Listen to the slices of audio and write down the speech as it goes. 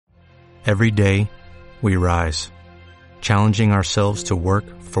Every day, we rise, challenging ourselves to work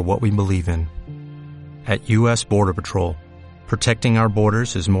for what we believe in. At U.S. Border Patrol, protecting our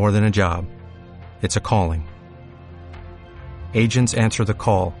borders is more than a job. It's a calling. Agents answer the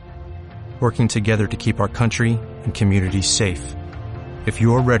call, working together to keep our country and communities safe. If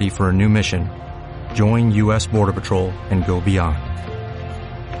you're ready for a new mission, join U.S. Border Patrol and go beyond.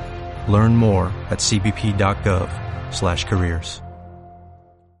 Learn more at cbp.gov/careers.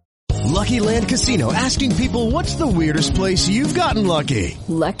 Lucky Land Casino, asking people, what's the weirdest place you've gotten lucky?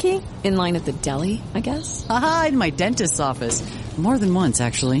 Lucky? In line at the deli, I guess? Aha, in my dentist's office. More than once,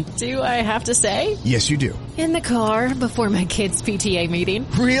 actually. Do I have to say? Yes, you do. In the car before my kids' PTA meeting.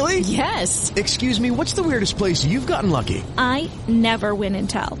 Really? Yes. Excuse me, what's the weirdest place you've gotten lucky? I never win and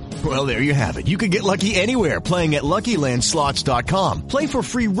tell. Well, there you have it. You can get lucky anywhere, playing at LuckyLandSlots.com. Play for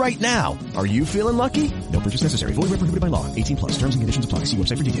free right now. Are you feeling lucky? No purchase necessary. Void where prohibited by law. 18+. Terms and conditions apply. See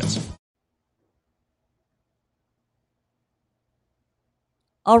website for details.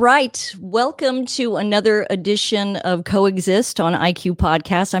 All right. Welcome to another edition of Coexist on IQ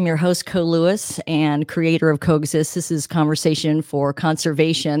Podcast. I'm your host, Co Lewis, and creator of Coexist. This is Conversation for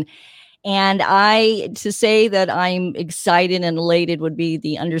Conservation. And to say that I'm excited and elated would be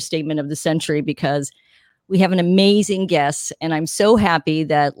the understatement of the century, because we have an amazing guest. And I'm so happy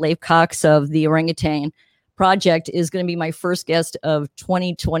that Leif Cox of the Orangutan Project is going to be my first guest of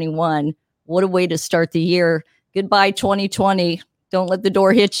 2021. What a way to start the year. Goodbye, 2020. Don't let the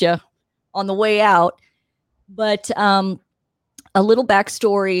door hit you on the way out. But a little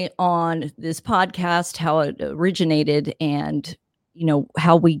backstory on this podcast, how it originated, and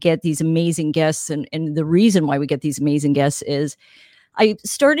how we get these amazing guests, and the reason why we get these amazing guests is I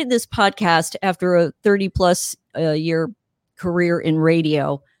started this podcast after a 30+ year career in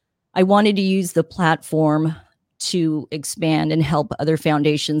radio. I wanted to use the platform to expand and help other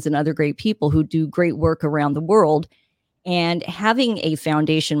foundations and other great people who do great work around the world. And having a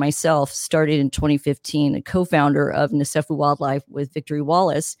foundation myself, started in 2015, a co-founder of Nasefu Wildlife with Victory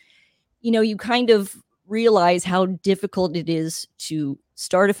Wallace, you kind of realize how difficult it is to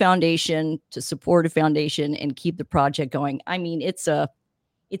start a foundation, to support a foundation, and keep the project going. I mean, it's a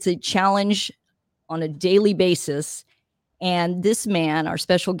challenge on a daily basis. And this man, our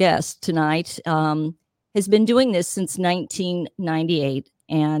special guest tonight, has been doing this since 1998.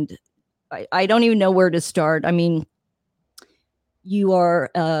 And I don't even know where to start. I mean, you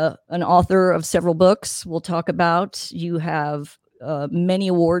are an author of several books we'll talk about. You have many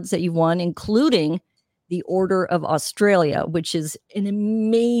awards that you've won, including the Order of Australia, which is an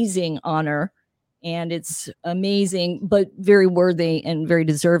amazing honor. And it's amazing, but very worthy and very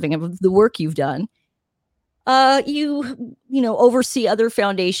deserving of the work you've done. You oversee other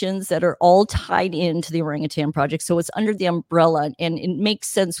foundations that are all tied into the Orangutan Project. So it's under the umbrella, and it makes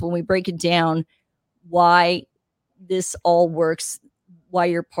sense when we break it down why this all works, why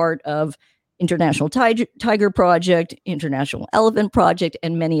you're part of International Tiger Project, International Elephant Project,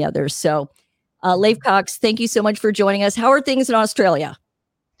 and many others. So, Leif Cox, thank you so much for joining us. How are things in Australia?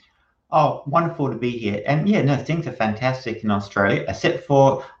 Oh, wonderful to be here. And things are fantastic in Australia, except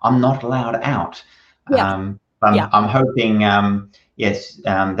for I'm not allowed out. Yeah. I'm hoping,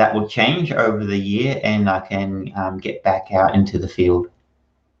 that will change over the year, and I can get back out into the field.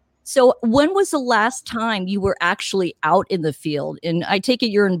 So when was the last time you were actually out in the field? And I take it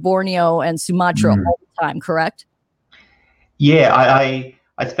you're in Borneo and Sumatra all the time, correct? Yeah, I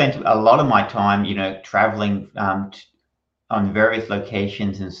spent a lot of my time, traveling on various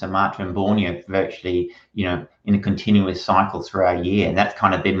locations in Sumatra and Borneo, virtually, in a continuous cycle throughout a year. And that's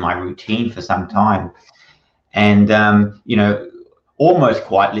kind of been my routine for some time. And, almost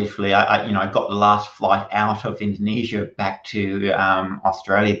quite literally, I got the last flight out of Indonesia back to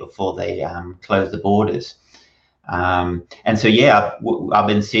Australia before they closed the borders. And so, I've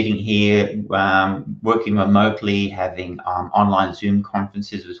been sitting here working remotely, having online Zoom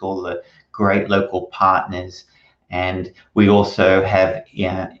conferences with all the great local partners. And we also have,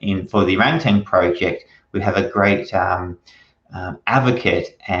 for the Orangutan Project, we have a great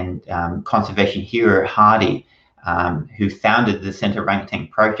advocate and conservation hero, Hardy, who founded the Centre Orangutan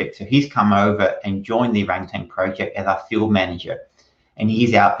Project. So he's come over and joined the Orangutan Project as our field manager. And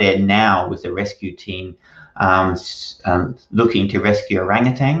he's out there now with the rescue team looking to rescue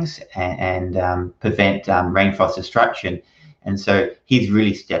orangutans and prevent rainforest destruction. And so he's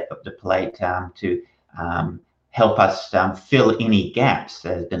really stepped up the plate to help us fill any gaps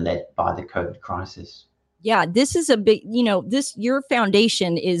that has been left by the COVID crisis. Yeah, this is a big, your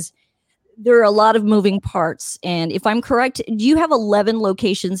foundation is, there are a lot of moving parts. And if I'm correct, do you have 11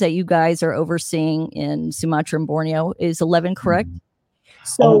 locations that you guys are overseeing in Sumatra and Borneo? Is 11 correct?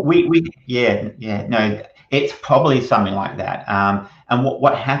 So No, it's probably something like that. And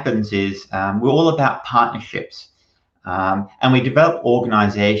what happens is we're all about partnerships. And we develop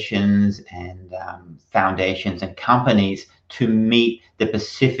organizations and foundations and companies to meet the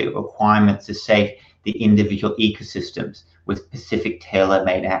specific requirements to save the individual ecosystems with specific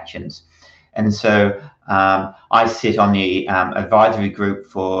tailor-made actions. And so I sit on the advisory group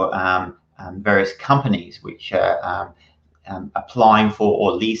for various companies which are applying for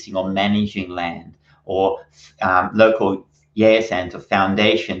or leasing or managing land, or local YASANs or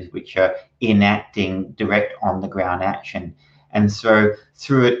foundations which are enacting direct on-the-ground action. And so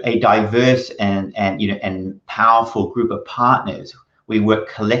through a diverse and powerful group of partners, we work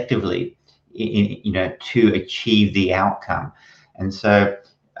collectively to achieve the outcome. And so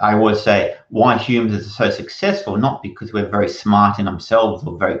I always say why humans are so successful, not because we're very smart in themselves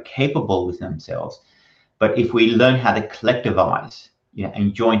or very capable with themselves, but if we learn how to collectivize,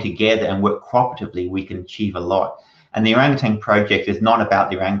 and join together and work cooperatively, we can achieve a lot. And the Orangutan Project is not about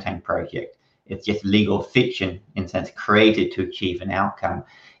the Orangutan Project. It's just legal fiction, in a sense, created to achieve an outcome.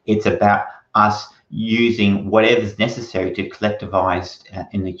 It's about us using whatever's necessary to collectivize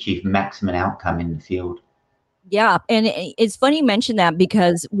and achieve maximum outcome in the field. Yeah. And it's funny you mention that,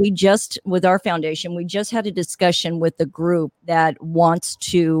 because with our foundation, we just had a discussion with the group that wants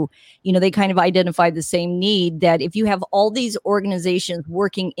to, they kind of identified the same need, that if you have all these organizations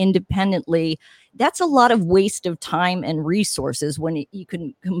working independently, that's a lot of waste of time and resources. When you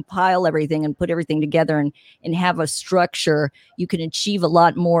can compile everything and put everything together and have a structure, you can achieve a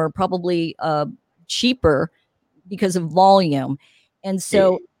lot more, probably cheaper because of volume. And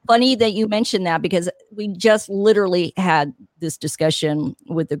so funny that you mentioned that, because we just literally had this discussion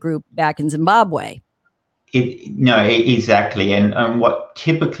with the group back in Zimbabwe. Exactly. And what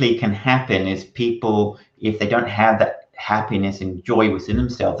typically can happen is people, if they don't have that happiness and joy within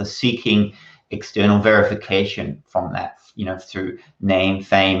themselves, are seeking external verification from that, through name,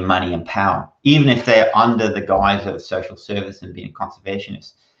 fame, money, and power, even if they're under the guise of social service and being a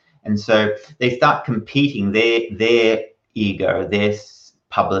conservationist. And so they start competing their ego, their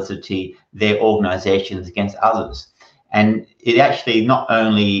publicity, their organizations against others. And it actually not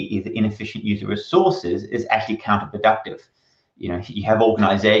only is inefficient use of resources, it's actually counterproductive. You have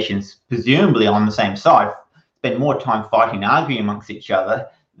organizations presumably on the same side spend more time fighting and arguing amongst each other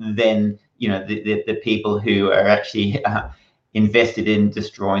than the people who are actually invested in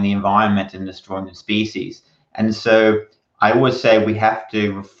destroying the environment and destroying the species. And so I always say we have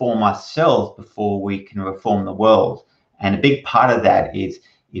to reform ourselves before we can reform the world. And a big part of that is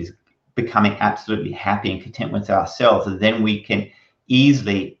becoming absolutely happy and content with ourselves, and then we can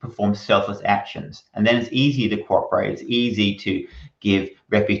easily perform selfless actions. And then it's easy to cooperate. It's easy to give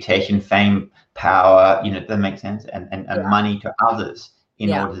reputation, fame, power, that makes sense, and money to others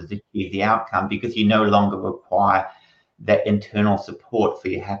in order to achieve the outcome, because you no longer require that internal support for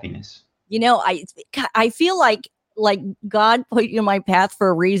your happiness. I feel like God put you in my path for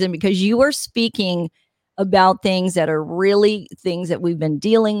a reason, because you are speaking about things that are really things that we've been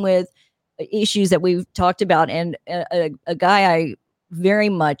dealing with, issues that we've talked about. And a guy I very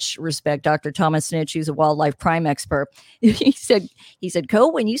much respect, Dr. Thomas Snitch, who's a wildlife crime expert. He said, Co,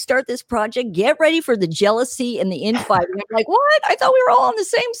 when you start this project, get ready for the jealousy and the infighting. I'm like, what? I thought we were all on the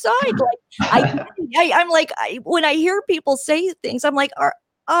same side. I'm like, when I hear people say things, I'm like,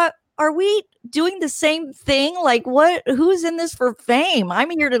 are we doing the same thing? Like, what? Who's in this for fame?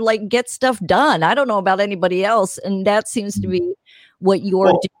 I'm here to get stuff done. I don't know about anybody else, and that seems to be what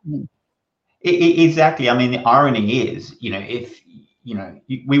you're doing. Exactly. I mean, the irony is, if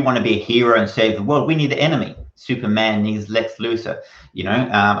we want to be a hero and save the world, we need the enemy. Superman needs Lex Luthor.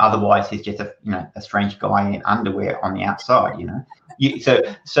 Otherwise he's just a strange guy in underwear on the outside.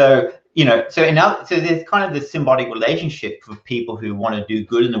 So there's kind of this symbiotic relationship for people who want to do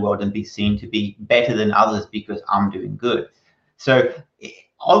good in the world and be seen to be better than others because I'm doing good. So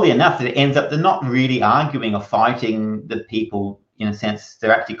oddly enough, it ends up they're not really arguing or fighting the people, in a sense,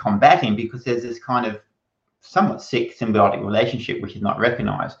 they're actually combating, because there's this kind of somewhat sick symbiotic relationship which is not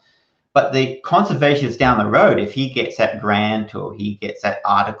recognized. But the conservationist down the road, if he gets that grant or he gets that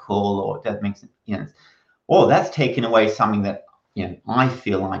article, or that makes that's taken away something that I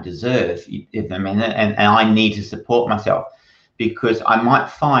feel I deserve, and I need to support myself, because I might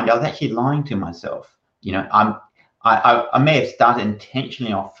find I was actually lying to myself. I may have started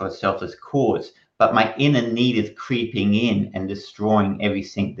intentionally off for a selfless cause, but my inner need is creeping in and destroying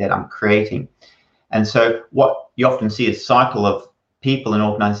everything that I'm creating. And so what you often see is a cycle of people and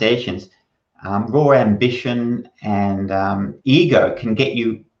organizations, raw ambition and ego can get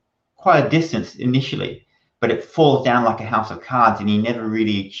you quite a distance initially. but it falls down like a house of cards and you never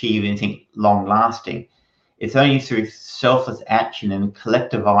really achieve anything long lasting. It's only through selfless action and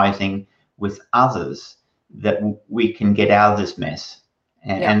collectivizing with others that we can get out of this mess.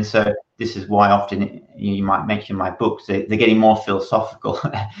 And so this is why often you might mention my books, they're getting more philosophical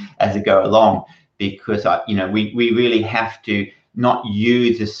as they go along, because we really have to not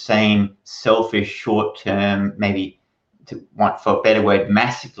use the same selfish, short-term, maybe to want for a better word,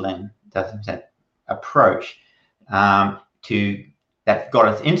 masculine approach to that got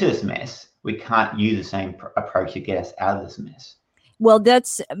us into this mess. We can't use the same approach to get us out of this mess. Well,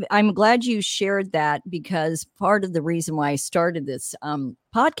 I'm glad you shared that, because part of the reason why I started this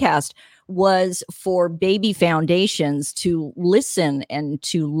podcast was for baby foundations to listen and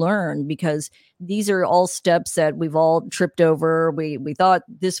to learn, because these are all steps that we've all tripped over. We thought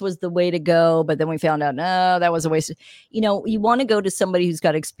this was the way to go, but then we found out, no, that was a waste. You want to go to somebody who's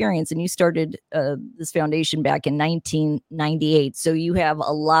got experience, and you started this foundation back in 1998. So you have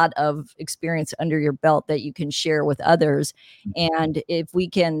a lot of experience under your belt that you can share with others. And if we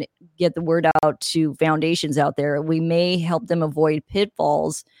can get the word out to foundations out there, we may help them avoid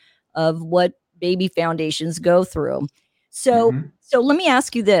pitfalls of what baby foundations go through. So let me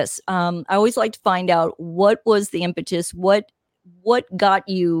ask you this. I always like to find out, what was the impetus? What got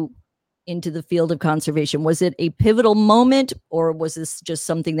you into the field of conservation? Was it a pivotal moment, or was this just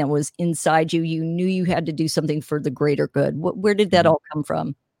something that was inside you? You knew you had to do something for the greater good. Where did that all come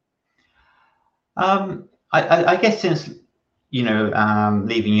from? I guess since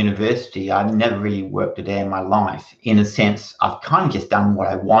leaving university, I've never really worked a day in my life. In a sense, I've kind of just done what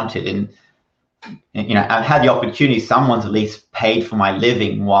I wanted, and I've had the opportunity. Someone's at least paid for my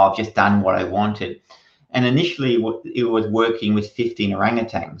living while I've just done what I wanted. And initially, it was working with 15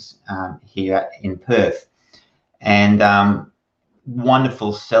 orangutans here in Perth, and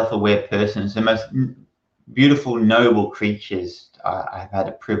wonderful, self-aware persons, the most beautiful, noble creatures I've had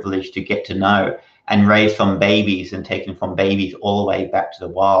a privilege to get to know and raise from babies, and taken from babies all the way back to the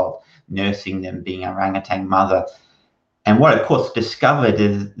wild, nursing them, being an orangutan mother. And what I, of course, discovered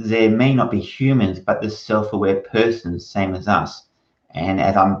is there may not be humans, but the self-aware persons, same as us. And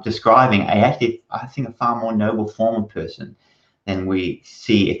as I'm describing, I think a far more noble form of person than we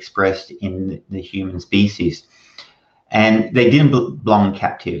see expressed in the human species. And they didn't belong in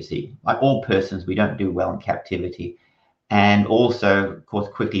captivity. Like all persons, we don't do well in captivity. And also, of course,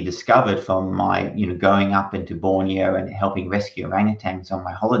 quickly discovered from my, going up into Borneo and helping rescue orangutans on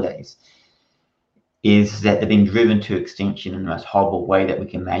my holidays, is that they've been driven to extinction in the most horrible way that we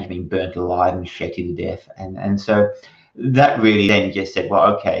can imagine, being burnt alive and shattered to death. And so that really then just said,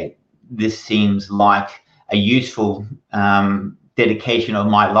 well, okay, this seems like a useful dedication of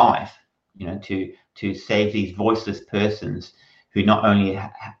my life, to save these voiceless persons who not only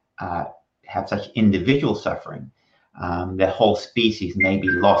have such individual suffering, their whole species may be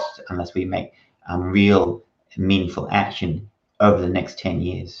lost unless we make real meaningful action over the next 10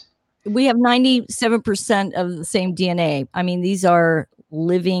 years. We have 97% of the same DNA. I mean, these are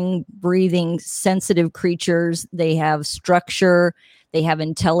living, breathing, sensitive creatures. They have structure. They have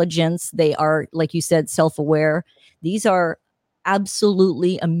intelligence. They are, like you said, self-aware. These are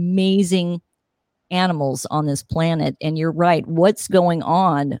absolutely amazing animals on this planet. And you're right. What's going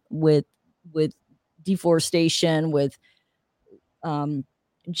on with deforestation, with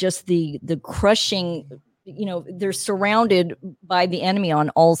just the crushing, they're surrounded by the enemy on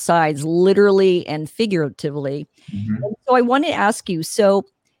all sides, literally and figuratively. Mm-hmm. And so I want to ask you, so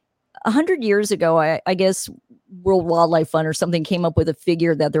 100 years ago, I guess World Wildlife Fund or something came up with a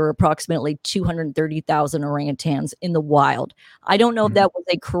figure that there were approximately 230,000 orangutans in the wild. I don't know if that was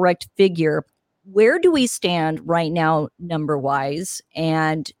a correct figure. Where do we stand right now, number-wise,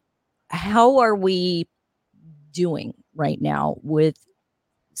 and how are we doing right now with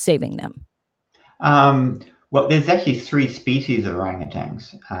saving them? Well, there's actually 3 species of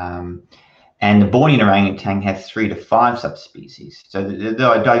orangutans, and the Bornean orangutan has 3 to 5 subspecies. So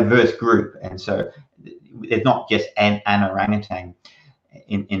they're a diverse group, and so there's not just an orangutan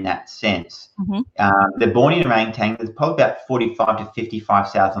in that sense. Mm-hmm. The Bornean orangutan, there's probably about 45 to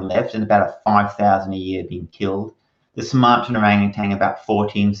 55,000 left, and about 5,000 a year being killed. The Sumatran orangutan, about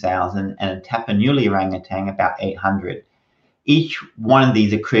 14,000, and a Tapanuli orangutan, about 800. Each one of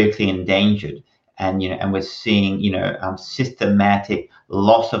these are critically endangered, and we're seeing systematic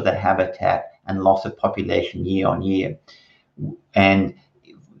loss of the habitat and loss of population year on year. And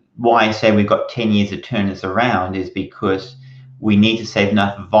why I say we've got 10 years to turn this around is because we need to save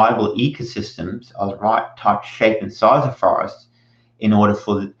enough viable ecosystems of the right type, shape, and size of forests in order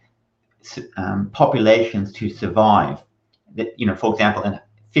for populations to survive. That, for example, in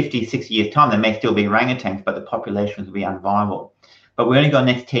 50, 60 years' time, there may still be orangutans, but the populations will be unviable. But we only got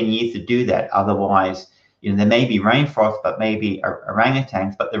the next 10 years to do that. Otherwise, there may be rainforests, but maybe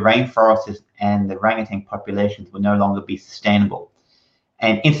orangutans, but the rainforests and the orangutan populations will no longer be sustainable.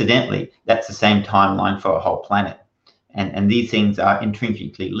 And incidentally, that's the same timeline for a whole planet. And these things are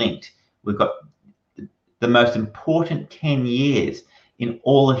intrinsically linked. We've got the most important 10 years in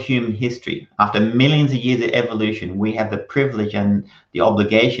all of human history. After millions of years of evolution, we have the privilege and the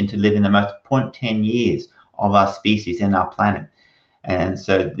obligation to live in the most important 10 years of our species and our planet. And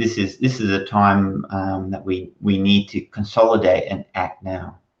so this is a time that we need to consolidate and act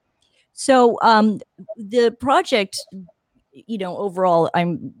now. So the project, overall,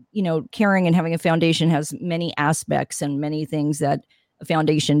 caring and having a foundation has many aspects and many things that a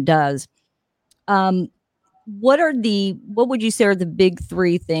foundation does. What would you say are the big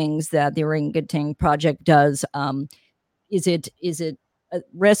three things that the Orangutan Project does? Is it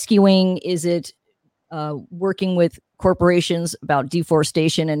rescuing? Is it working with corporations about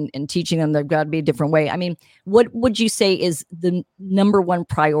deforestation and teaching them there's got to be a different way? I mean, what would you say is the number one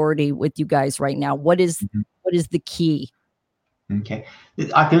priority with you guys right now? What is the key? Okay,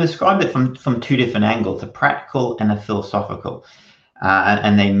 I can describe it from two different angles, a practical and a philosophical,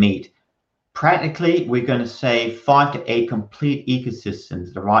 and they meet. Practically, we're going to save 5 to 8 complete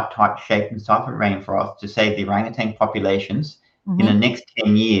ecosystems, the right type, shape, and size of rainforest to save the orangutan populations in the next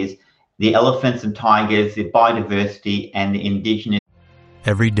 10 years, the elephants and tigers, the biodiversity, and the indigenous.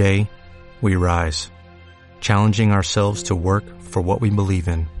 Every day, we rise, challenging ourselves to work for what we believe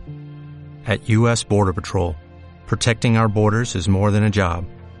in. At U.S. Border Patrol, protecting our borders is more than a job.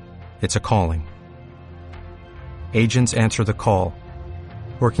 It's a calling. Agents answer the call,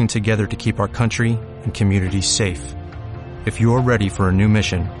 working together to keep our country and communities safe. If you're ready for a new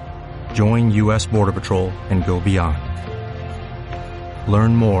mission, join U.S. Border Patrol and go beyond.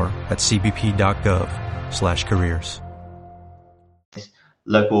 Learn more at cbp.gov/careers.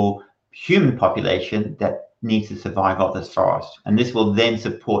 Local human population that needs to survive off this forest. And this will then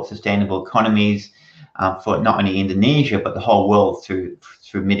support sustainable economies for not only Indonesia, but the whole world through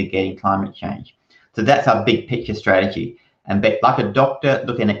mitigating climate change. So that's our big picture strategy. And like a doctor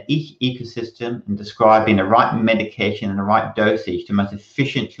looking at each ecosystem and describing the right medication and the right dosage to most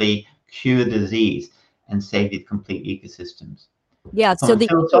efficiently cure disease and save these complete ecosystems. Yeah, so the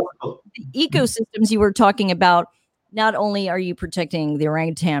ecosystems you were talking about, not only are you protecting the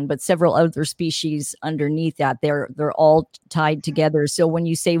orangutan, but several other species underneath that. They're all tied together. So when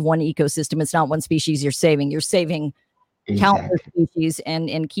you save one ecosystem, it's not one species you're saving. You're saving countless species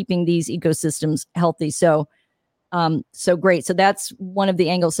and keeping these ecosystems healthy. So great. So that's one of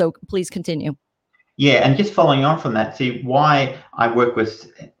the angles. So please continue. Yeah, and just following on from that, see why I work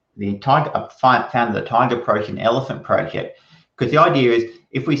with the Tiger, founded the Tiger Project and Elephant Project, because the idea is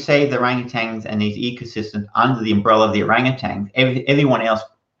if we save the orangutans and these ecosystems under the umbrella of the orangutans, everyone else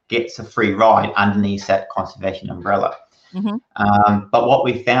gets a free ride underneath that conservation umbrella. But what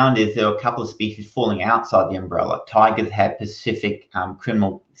we found is there were a couple of species falling outside the umbrella. Tigers had Pacific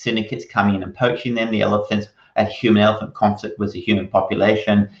criminal syndicates coming in and poaching them. The elephants had human-elephant conflict with the human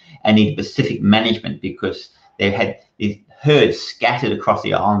population and needed Pacific management because they had these herds scattered across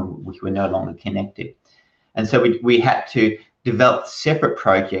the island which were no longer connected. And so we had to develop separate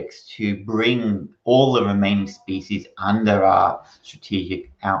projects to bring all the remaining species under our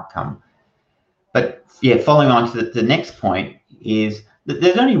strategic outcome. But yeah, following on to the next point is that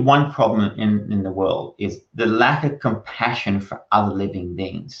there's only one problem in the world, is the lack of compassion for other living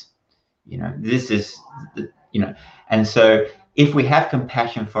beings. And so if we have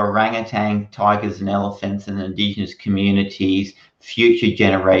compassion for orangutan, tigers and elephants and indigenous communities, future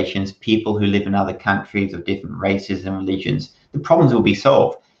generations, people who live in other countries of different races and religions, the problems will be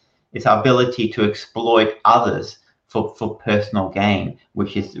solved. It's our ability to exploit others for personal gain,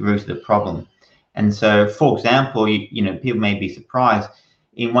 which is the root of the problem. And so, for example, people may be surprised,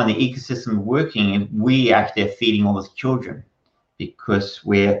 in one of the ecosystems we're working in, we actually are feeding all those children because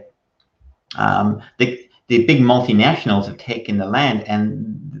we're the big multinationals have taken the land,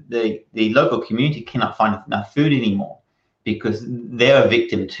 and the local community cannot find enough food anymore because they're a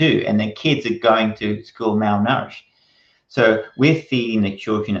victim too, and their kids are going to school malnourished. So we're feeding the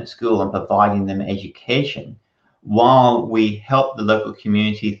children at school and providing them education while we help the local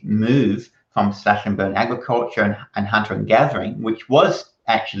communities move from slash and burn agriculture and hunter and gathering, which was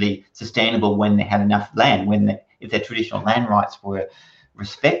actually sustainable when they had enough land, if their traditional land rights were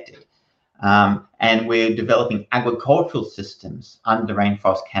respected. And we're developing agricultural systems under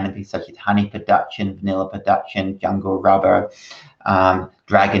rainforest canopy, such as honey production, vanilla production, jungle rubber,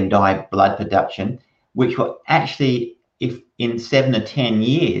 dragon dye blood production, which will actually, if in 7 to 10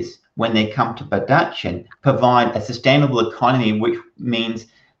 years, when they come to production, provide a sustainable economy, which means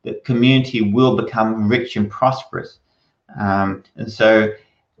that community will become rich and prosperous. And so,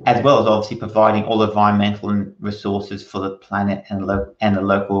 as well as obviously providing all environmental and resources for the planet and the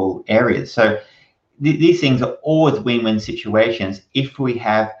local areas. So these things are always win-win situations if we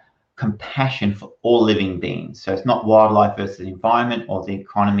have compassion for all living beings. So it's not wildlife versus environment or the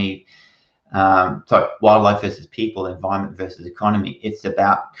economy. Wildlife versus people, environment versus economy. It's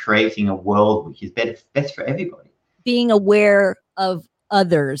about creating a world which is best for everybody. Being aware of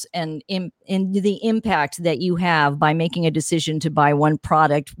others and in the impact that you have by making a decision to buy one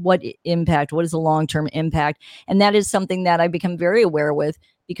product. What is the long-term impact? And that is something that I become very aware with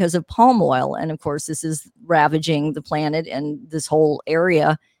because of palm oil. And of course, this is ravaging the planet and this whole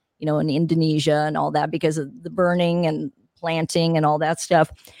area, in Indonesia and all that because of the burning and planting and all that stuff.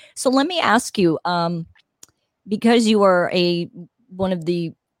 So let me ask you, because you are one of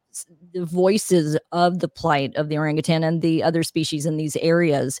the voices of the plight of the orangutan and the other species in these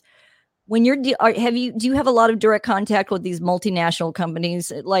areas, when do you have a lot of direct contact with these multinational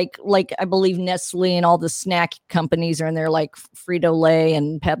companies like I believe Nestle and all the snack companies are in there, like Frito-Lay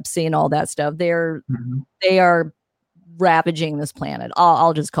and Pepsi and all that stuff? They are ravaging this planet.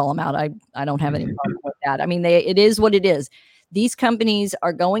 I'll just call them out. I don't have any problem with that. I mean, it is what it is. These companies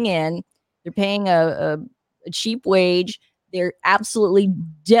are going in, they're paying a cheap wage. They're absolutely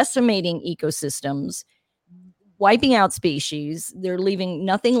decimating ecosystems, wiping out species. They're leaving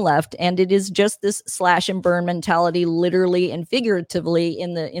nothing left. And it is just this slash and burn mentality, literally and figuratively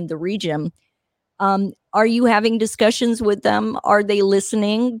in the region. Are you having discussions with them? Are they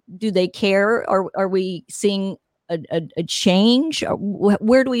listening? Do they care? Are we seeing a change?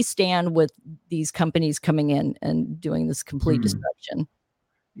 Where do we stand with these companies coming in and doing this complete destruction?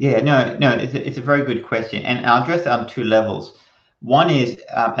 Yeah, no, it's a very good question, and I'll address it on two levels. One is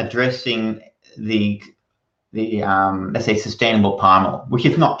addressing the let's say sustainable palm oil, which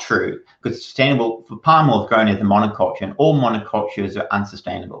is not true, because sustainable for palm oil is grown as a monoculture, and all monocultures are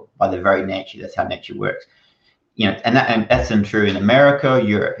unsustainable by their very nature. That's how nature works. And that's true in America or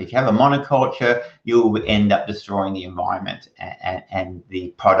Europe. If you have a monoculture, you will end up destroying the environment and the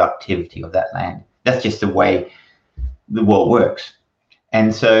productivity of that land. That's just the way the world works.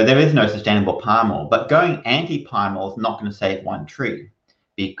 And so there is no sustainable palm oil. But going anti-palm oil is not going to save one tree,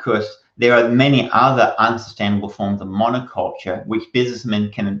 because there are many other unsustainable forms of monoculture which businessmen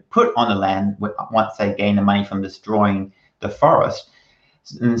can put on the land once they gain the money from destroying the forest.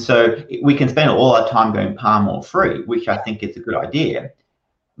 And so we can spend all our time going palm oil free, which I think is a good idea,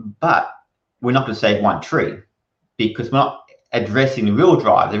 but we're not going to save one tree because we're not addressing the real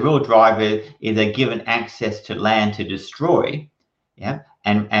drive. The real drive is they're given access to land to destroy,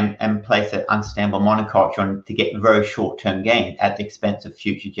 and place an unsustainable monoculture on to get very short-term gain at the expense of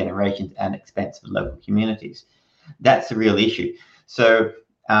future generations and expense of local communities. That's the real issue. So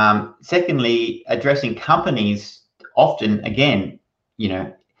secondly, addressing companies often, again,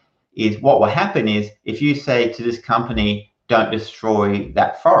 is what will happen is if you say to this company, don't destroy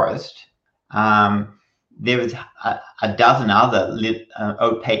that forest, there is a dozen other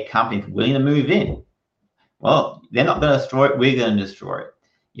opaque companies willing to move in. Well, they're not going to destroy it, we're going to destroy it.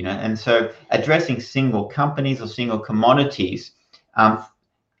 And so addressing single companies or single commodities on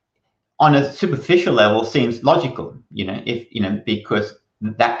a superficial level seems logical, because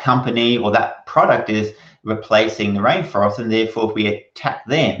that company or that product is replacing the rainforest, and therefore if we attack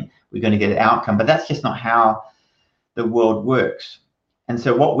them, we're going to get an outcome. But that's just not how the world works. And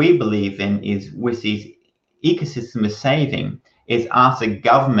so what we believe in is, with these ecosystem saving, is ask the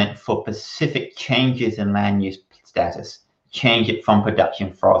government for specific changes in land use status. Change it from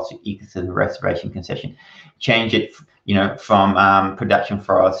production forest to ecosystem restoration concession. Change it, from production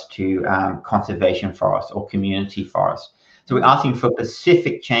forest to conservation forest or community forest. So we're asking for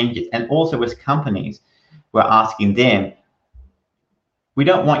specific changes, and also with companies, we're asking them, we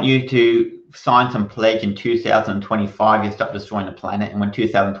don't want you to sign some pledge in 2025, you stop destroying the planet, and when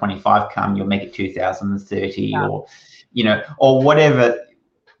 2025 comes, you'll make it 2030, or whatever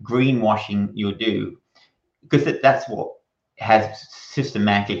greenwashing you'll do, because that's what has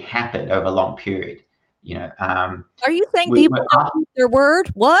systematically happened over a long period. Are you saying people don't keep their word?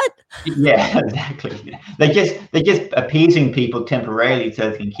 What? Yeah, exactly. They're just appeasing people temporarily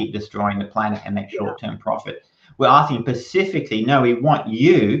so they can keep destroying the planet and make short-term profit. We're asking specifically, no, we want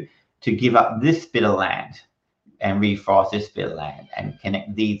you to give up this bit of land and reforest this bit of land and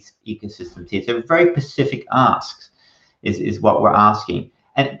connect these ecosystems here. So very specific asks is what we're asking.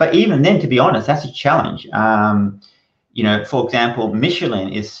 But even then, to be honest, that's a challenge. For example,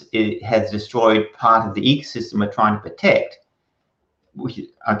 Michelin has destroyed part of the ecosystem we're trying to protect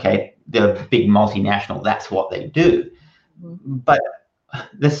okay, they're a big multinational, that's what they do. But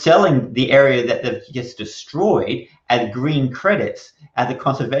they're selling the area that they've just destroyed at green credits as a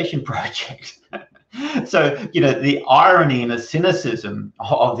conservation project. So, the irony and the cynicism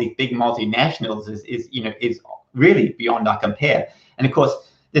of these big multinationals is really beyond our compare. And of course,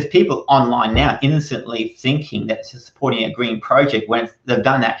 there's people online now innocently thinking that it's supporting a green project when they've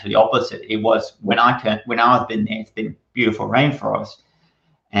done actually the opposite. It was when I've been there, it's been beautiful rainforest,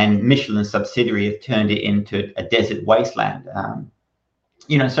 and Michelin subsidiary have turned it into a desert wasteland.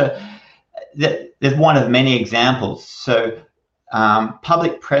 So there's one of many examples. So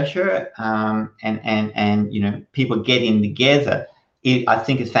public pressure and people getting together, I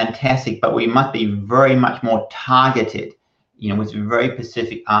think is fantastic, but we must be very much more targeted, with very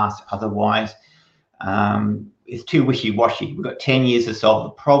specific asks. Otherwise, it's too wishy-washy. We've got 10 years to solve the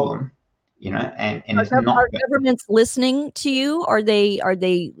problem, and it's not. Are governments listening to you? Are they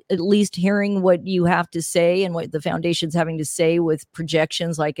at least hearing what you have to say and what the foundation's having to say with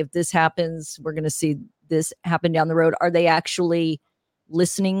projections? Like, if this happens, we're going to see this happen down the road. Are they actually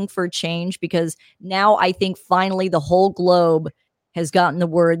listening for change? Because now I think finally the whole globe has gotten the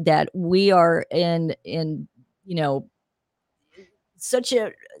word that we are in such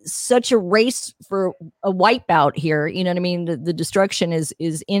a race for a wipeout here. You know what I mean? The destruction is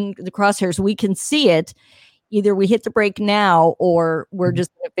in the crosshairs. We can see it. Either we hit the brake now or we're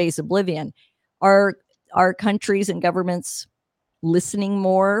just going to face oblivion. Are countries and governments listening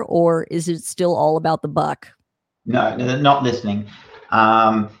more, or is it still all about the buck? No, they're not listening.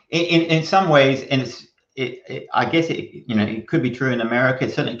 In some ways, and I guess it could be true in America.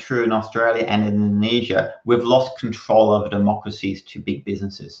 It's certainly true in Australia and in Indonesia. We've lost control over democracies to big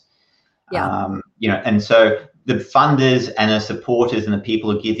businesses. Yeah. And so the funders and the supporters and the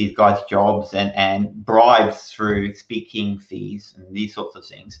people who give these guys jobs and bribes through speaking fees and these sorts of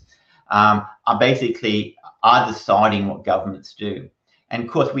things are deciding what governments do. And of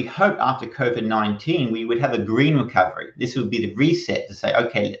course, we hope after COVID-19, we would have a green recovery. This would be the reset to say,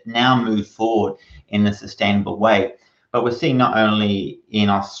 okay, let's now move forward in a sustainable way. But we're seeing not only in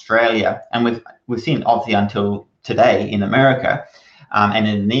Australia, and we've seen obviously until today in America and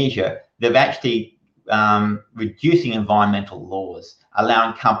Indonesia, they've actually reducing environmental laws,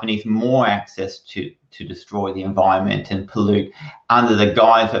 allowing companies more access to destroy the environment and pollute under the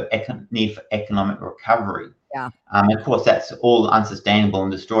guise of need for economic recovery. Yeah. Of course, that's all unsustainable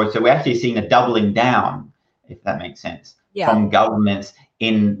and destroyed. So we're actually seeing a doubling down, if that makes sense, from governments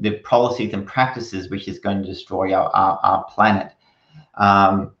in the policies and practices, which is going to destroy our planet.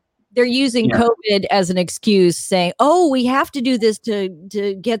 They're using COVID as an excuse, saying, "Oh, we have to do this to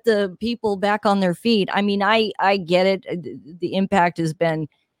get the people back on their feet." I mean, I get it. The impact has been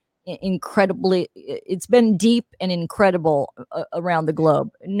it's been deep and incredible around the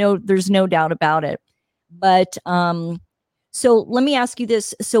globe. No, there's no doubt about it. But so let me ask you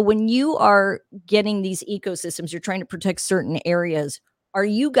this. So when you are getting these ecosystems, you're trying to protect certain areas. Are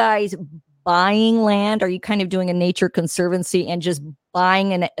you guys buying land? Are you kind of doing a nature conservancy and just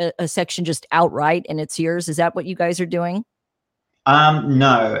buying a section just outright and it's yours? Is that what you guys are doing?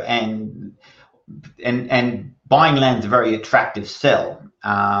 No, and buying land is a very attractive sell.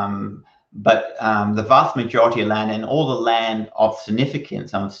 But the vast majority of land and all the land of significant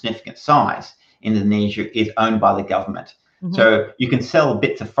size in Indonesia is owned by the government. Mm-hmm. So you can sell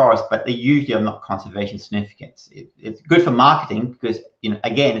bits of forest, but they usually are not conservation significance. It's good for marketing because,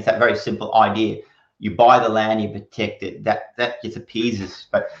 again, it's that very simple idea. You buy the land, you protect it. That just appeases.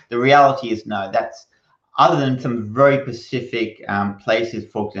 But the reality is, no, that's other than some very specific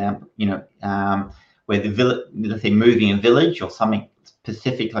places, for example, where the village, let's say moving a village or something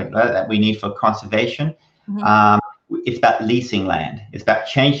specific like that we need for conservation. Mm-hmm. It's about leasing land. It's about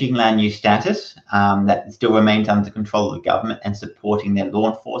changing land use status that still remains under control of the government and supporting their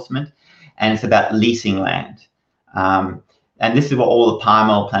law enforcement. And it's about leasing land. And this is what all the palm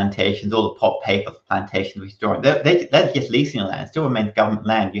oil plantations, all the pulp paper plantations we store. They're just leasing land. It still remains government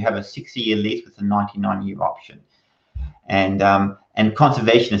land. You have a 60-year lease with a 99-year option. And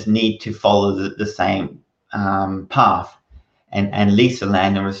conservationists need to follow the same path and lease the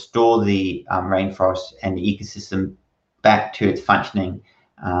land and restore the rainforest and the ecosystem back to its functioning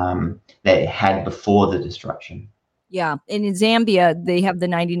that it had before the destruction. Yeah. And in Zambia, they have the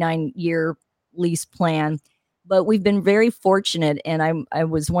 99-year lease plan. But we've been very fortunate, and I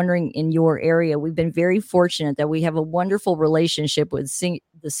was wondering in your area, we've been very fortunate that we have a wonderful relationship with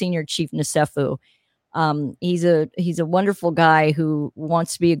the senior chief Nsefu. He's a wonderful guy who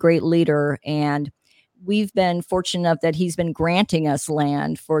wants to be a great leader, and we've been fortunate enough that he's been granting us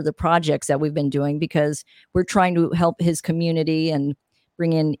land for the projects that we've been doing, because we're trying to help his community and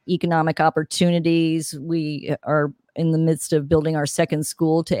bring in economic opportunities. We are in the midst of building our second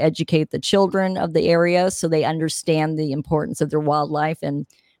school to educate the children of the area so they understand the importance of their wildlife and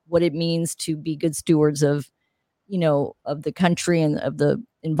what it means to be good stewards of, of the country and of the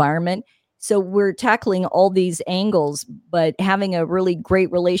environment. So we're tackling all these angles, but having a really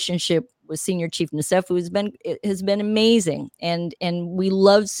great relationship with Senior Chief Nsefu has been amazing. And we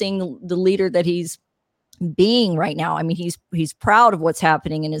love seeing the leader that he's being right now. I mean, he's proud of what's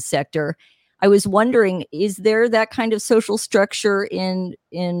happening in his sector. I was wondering, is there that kind of social structure in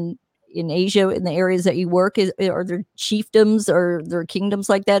Asia, in the areas that you work? Are there chiefdoms or there kingdoms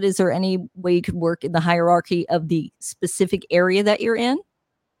like that? Is there any way you could work in the hierarchy of the specific area that you're in?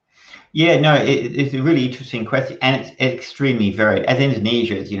 Yeah, no, it's a really interesting question, and it's extremely varied. As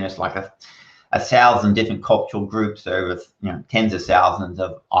Indonesia is, it's like a 1,000 different cultural groups over, tens of thousands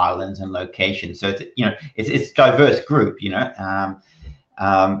of islands and locations. So it's a diverse group,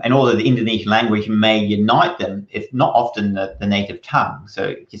 and although the Indonesian language may unite them, it's not often the native tongue.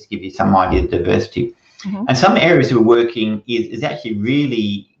 So just to give you some idea of diversity. Mm-hmm. And some areas we're working is actually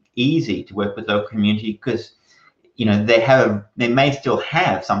really easy to work with local community because they may still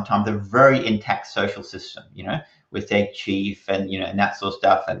have sometimes a very intact social system, with their chief and, and that sort of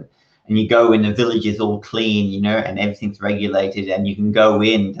stuff. And you go in, the village is all clean, and everything's regulated, and you can go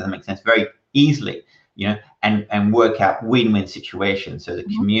in, doesn't make sense, very easily, and work out win-win situations. So the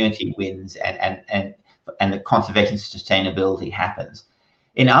community wins and the conservation sustainability happens.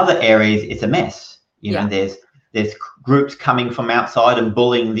 In other areas, it's a mess. There's groups coming from outside and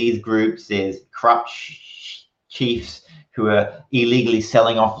bullying these groups. There's corrupt chiefs who are illegally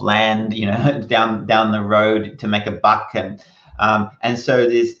selling off land, down the road to make a buck, and so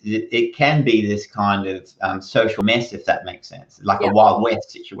it can be this kind of social mess, if that makes sense, like a Wild West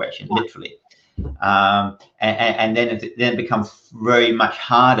situation, literally. And then it becomes very much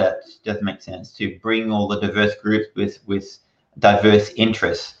harder, doesn't make sense, to bring all the diverse groups with diverse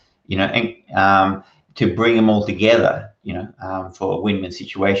interests, and to bring them all together, for a win-win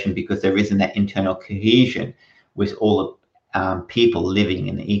situation, because there isn't that internal cohesion with all the people living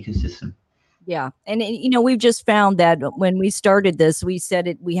in the ecosystem. Yeah. And, we've just found that when we started this, we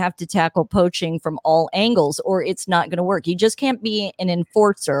said we have to tackle poaching from all angles or it's not going to work. You just can't be an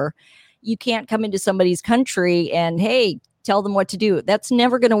enforcer. You can't come into somebody's country and, hey, tell them what to do. That's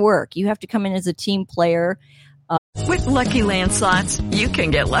never going to work. You have to come in as a team player. With Lucky Land Slots, you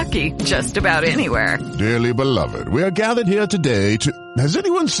can get lucky just about anywhere. Dearly beloved, we are gathered here today to... Has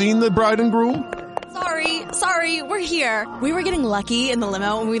anyone seen the bride and groom? Sorry, we're here. We were getting lucky in the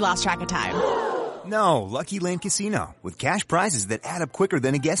limo and we lost track of time. No, Lucky Land Casino, with cash prizes that add up quicker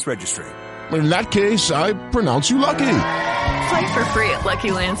than a guest registry. In that case, I pronounce you lucky. Play for free at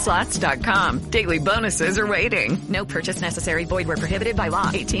LuckyLandSlots.com. Daily bonuses are waiting. No purchase necessary. Void where prohibited by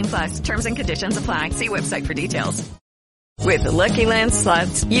law. 18+. Terms and conditions apply. See website for details. With the Lucky Land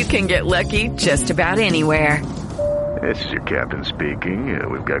Slots, you can get lucky just about anywhere. This is your captain speaking.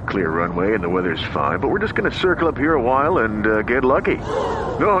 We've got clear runway and the weather's fine, but we're just going to circle up here a while and get lucky.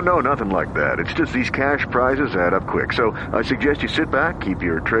 No, nothing like that. It's just these cash prizes add up quick. So I suggest you sit back, keep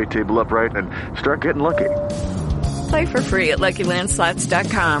your tray table upright, and start getting lucky. Play for free at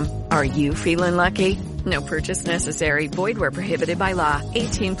LuckyLandSlots.com. Are you feeling lucky? No purchase necessary. Void where prohibited by law.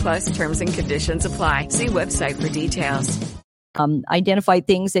 18+ terms and conditions apply. See website for details. Identify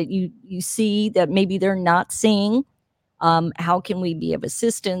things that you see that maybe they're not seeing. How can we be of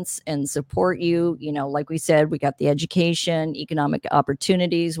assistance and support you? Like we said, we got the education, economic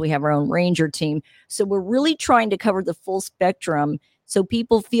opportunities. We have our own ranger team. So we're really trying to cover the full spectrum so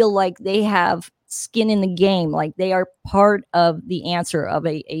people feel like they have skin in the game, like they are part of the answer of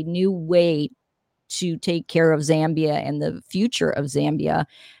a new way to take care of Zambia and the future of Zambia.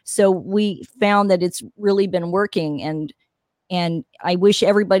 So we found that it's really been working. And I wish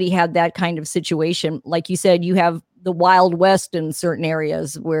everybody had that kind of situation. Like you said, you have the Wild West in certain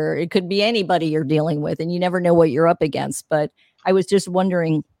areas where it could be anybody you're dealing with and you never know what you're up against. But I was just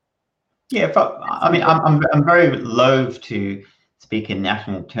wondering. Yeah, I'm very loath to speak in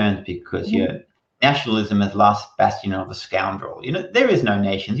national terms because nationalism is last bastion of a scoundrel. There is no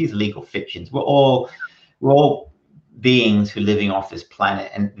nations. These are legal fictions. We're all beings who are living off this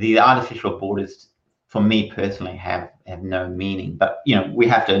planet, and the artificial borders, for me personally, have no meaning. But we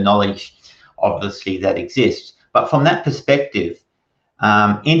have to acknowledge, obviously, that exists. But from that perspective,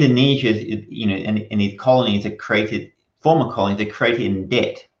 Indonesia, and the colonies are created, former colonies are created in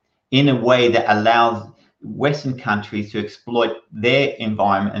debt in a way that allows Western countries to exploit their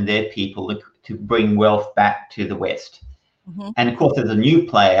environment and their people to bring wealth back to the West. And of course, there's a new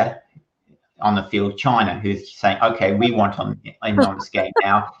player on the field, China, who's saying, okay, we want in on this game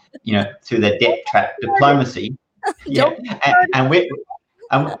now, through their debt trap diplomacy. And we're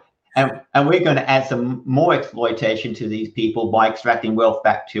going to add some more exploitation to these people by extracting wealth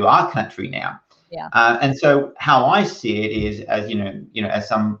back to our country now. And so how I see it is, as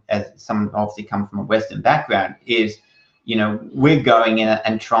some obviously come from a Western background, is we're going in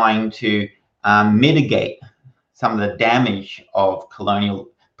and trying to mitigate some of the damage of colonial,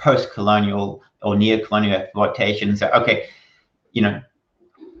 post-colonial, or near-colonial exploitation. So, okay,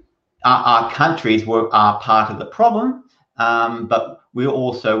 our countries are part of the problem, but we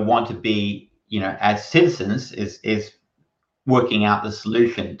also want to be, as citizens, is working out the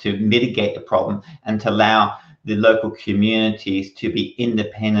solution to mitigate the problem and to allow the local communities to be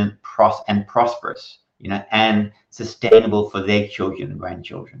independent and prosperous, and sustainable for their children and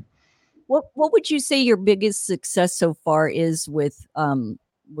grandchildren. What would you say your biggest success so far is with the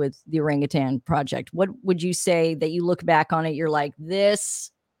Orangutan Project? What would you say that you look back on it, you're like, this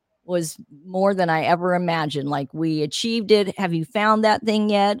was more than I ever imagined, like we achieved it? Have you found that thing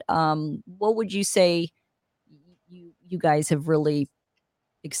yet? What would you say you guys have really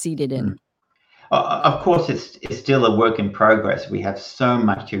exceeded in? Of course, it's still a work in progress. We have so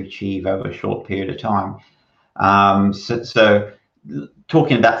much to achieve over a short period of time. So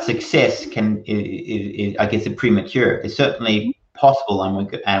talking about success is I guess, premature. It's certainly possible,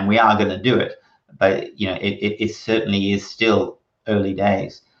 and we are going to do it, but it certainly is still early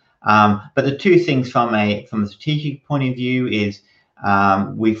days. But the two things from a strategic point of view is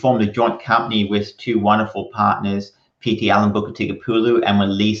we formed a joint company with two wonderful partners, PT Allen Bukit-Tigapulu, and we're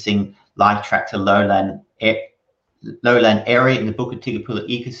leasing live track to lowland area in the Bukit-Tigapulu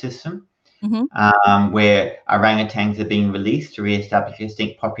ecosystem. Where orangutans are being released to reestablish a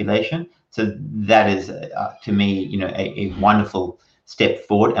distinct population. So that is, to me, a wonderful step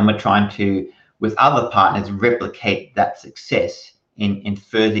forward. And we're trying to, with other partners, replicate that success in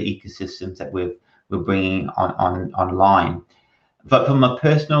further ecosystems that we're bringing online. But from a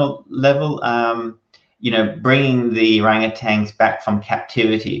personal level, bringing the orangutans back from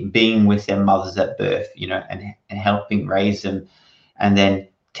captivity, being with their mothers at birth, and helping raise them, and then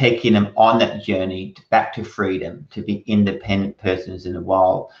taking them on that journey back to freedom, to be independent persons in the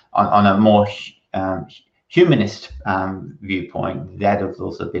wild on a more humanist viewpoint, that has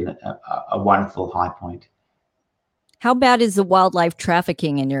also been a wonderful high point. How bad is the wildlife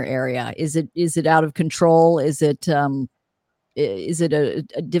trafficking in your area? Is it out of control? Is it a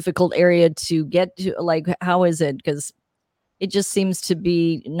difficult area to get to? Like, how is it? Because it just seems to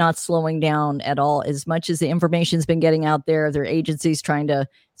be not slowing down at all. As much as the information's been getting out there are agencies trying to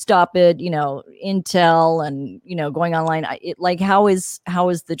stop it, Intel and, going online. How is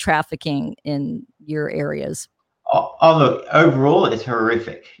the trafficking in your areas? Oh, look, overall, it's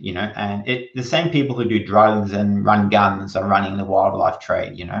horrific, and the same people who do drugs and run guns are running the wildlife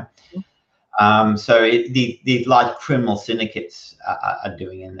trade, So these large criminal syndicates are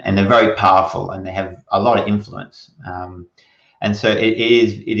doing it, and they're very powerful, and they have a lot of influence. And so it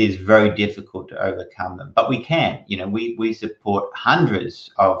is very difficult to overcome them, but we can. We support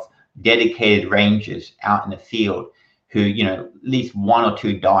hundreds of dedicated rangers out in the field who, at least one or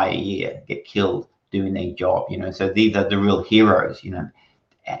two die a year, get killed doing their job. So these are the real heroes.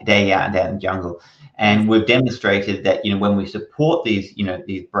 Day out and down in the jungle, and we've demonstrated that when we support these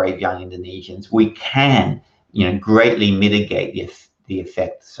brave young Indonesians, we can greatly mitigate the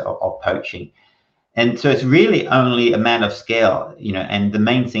effects of poaching. And so it's really only a matter of scale, and the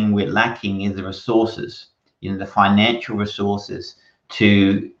main thing we're lacking is the resources, the financial resources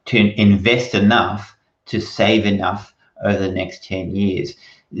to invest enough to save enough over the next 10 years,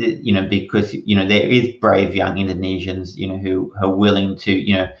 because, there is brave young Indonesians, who are willing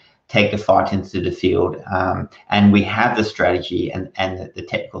to, take the fight into the field. And we have the strategy and the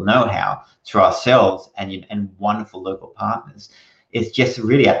technical know-how through ourselves and wonderful local partners. It's just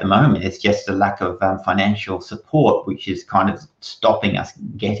really, at the moment, it's just a lack of financial support, which is kind of stopping us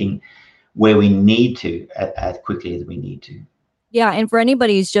getting where we need to as quickly as we need to. Yeah, and for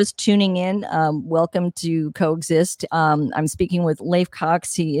anybody who's just tuning in, welcome to Coexist. I'm speaking with Leif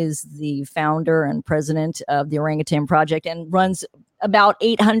Cox. He is the founder and president of the Orangutan Project and runs about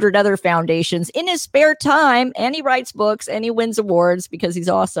 800 other foundations in his spare time, and he writes books and he wins awards because he's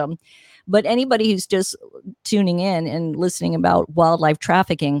awesome. But anybody who's just tuning in and listening about wildlife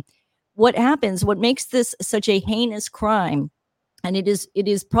trafficking, what makes this such a heinous crime, and it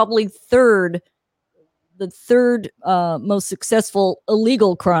is probably the third most successful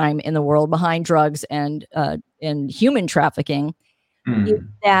illegal crime in the world behind drugs and human trafficking. is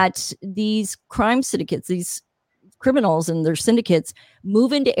that these crime syndicates, these criminals and their syndicates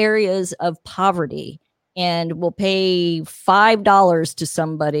move into areas of poverty and will pay $5 to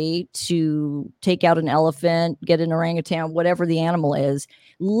somebody to take out an elephant, get an orangutan, whatever the animal is,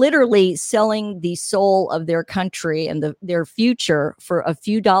 literally selling the soul of their country and their future for a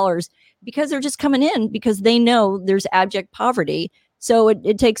few dollars because they're just coming in because they know there's abject poverty. So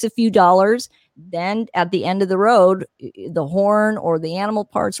it takes a few dollars. Then at the end of the road, the horn or the animal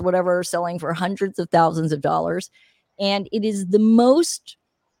parts or whatever are selling for hundreds of thousands of dollars. And it is the most,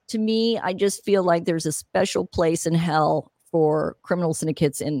 to me, I just feel like there's a special place in hell for criminal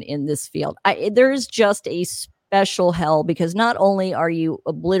syndicates in this field. There is just a special hell because not only are you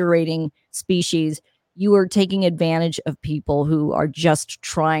obliterating species, you are taking advantage of people who are just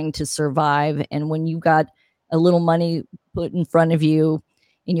trying to survive. And when you've got a little money put in front of you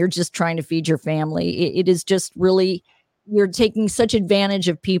and you're just trying to feed your family, it is just really, you're taking such advantage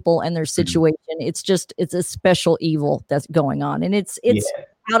of people and their situation. It's a special evil that's going on, and it's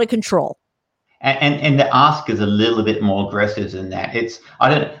out of control. And the ask is a little bit more aggressive than that.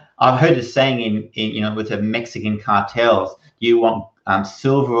 I've heard the saying in with the Mexican cartels, you want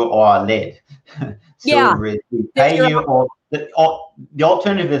silver or lead. Silver is we pay you, or the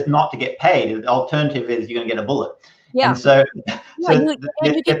alternative is not to get paid. The alternative is you're going to get a bullet. Yeah. And so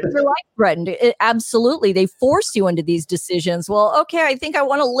you get your life threatened. Absolutely. They force you into these decisions. Well, okay, I think I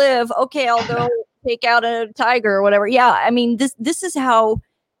want to live. Okay, I'll go take out a tiger or whatever. Yeah. I mean, this is how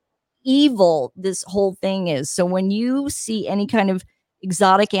evil this whole thing is. So when you see any kind of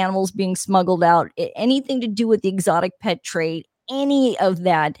exotic animals being smuggled out, anything to do with the exotic pet trade, any of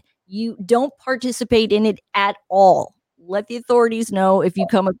that, you don't participate in it at all. Let the authorities know if you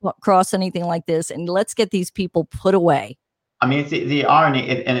come across anything like this, and let's get these people put away. I mean, it's the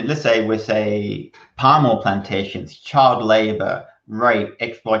irony, and let's say we palm oil plantations, child labor, rape,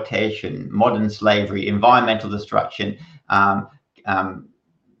 exploitation, modern slavery, environmental destruction,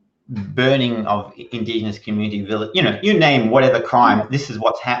 burning of indigenous community village, you name whatever crime, this is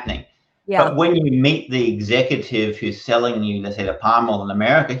what's happening. Yeah. But when you meet the executive who's selling you, let's say, the palm oil in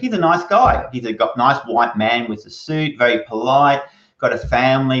America, he's a nice guy. He's a nice white man with a suit, very polite, got a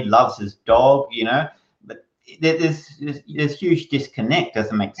family, loves his dog, But there's huge disconnect.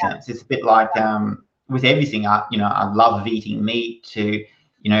 Doesn't make sense. It's a bit like with everything. I love eating meat to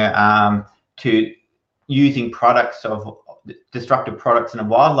using products of destructive products in a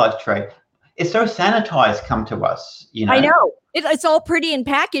wildlife trade. It's so sanitized come to us, I know. It's all pretty and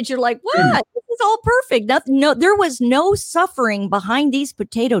packaged. You're like, what? This is all perfect. Nothing. No, there was no suffering behind these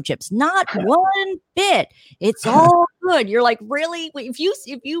potato chips. Not one bit. It's all good. You're like, really? If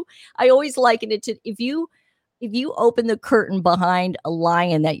you, I always liken it to if you open the curtain behind a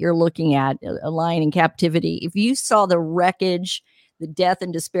lion that you're looking at, a lion in captivity, if you saw the wreckage, the death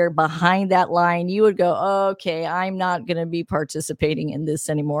and despair behind that line, you would go, okay, I'm not going to be participating in this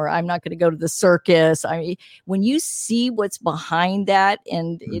anymore. I'm not going to go to the circus. I mean, when you see what's behind that,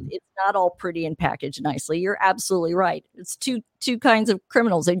 and it's not all pretty and packaged nicely, you're absolutely right. It's two kinds of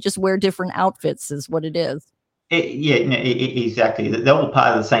criminals. They just wear different outfits is what it is. Exactly. They're all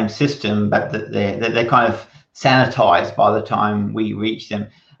part of the same system, but they're kind of sanitized by the time we reach them,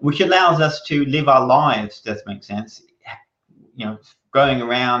 which allows us to live our lives. Does make sense? Going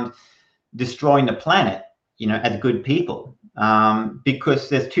around destroying the planet, as good people, because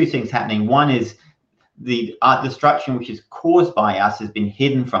there's two things happening. One is the art destruction, which is caused by us, has been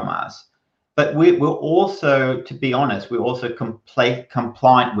hidden from us. But we're also, to be honest, we're also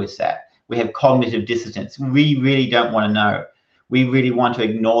compliant with that. We have cognitive dissonance. We really don't want to know. We really want to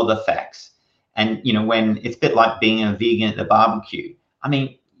ignore the facts. And, when it's a bit like being a vegan at the barbecue, I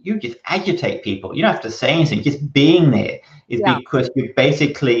mean, you just agitate people. You don't have to say anything. Just being there is because you're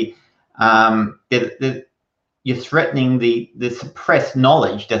basically you're threatening the suppressed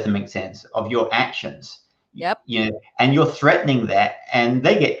knowledge. Doesn't make sense of your actions. Yep. And you're threatening that, and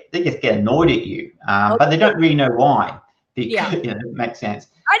they just get annoyed at you, but they don't really know why. Because, it makes sense.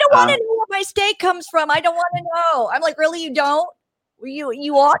 I don't want to know where my steak comes from. I don't want to know. I'm like, really? You don't?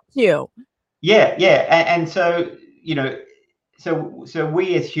 You ought to. Yeah. And so So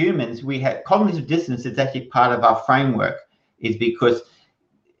we as humans, we have cognitive dissonance. It's actually part of our framework, is because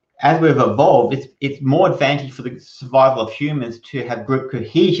as we've evolved, it's more advantage for the survival of humans to have group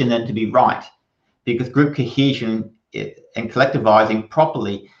cohesion than to be right, because group cohesion and collectivizing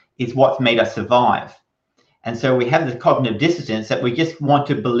properly is what's made us survive. And so we have this cognitive dissonance that we just want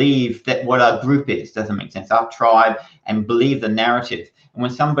to believe that what our group is, doesn't make sense, our tribe, and believe the narrative. And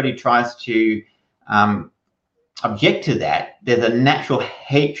when somebody tries to object to that, there's a natural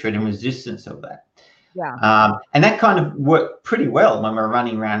hatred and resistance of that. Yeah. And that kind of worked pretty well when we're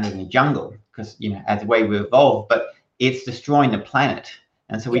running around in the jungle, because, as the way we evolved, but it's destroying the planet.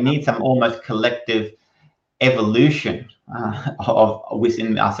 And so we need some almost collective evolution of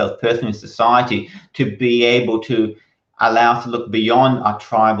within ourselves, personally, in society, to be able to allow us to look beyond our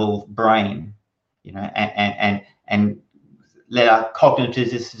tribal brain, and let our cognitive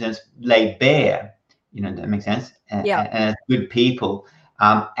dissonance lay bare. Does that make sense? And as good people,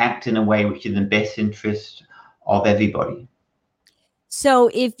 act in a way which is in the best interest of everybody. So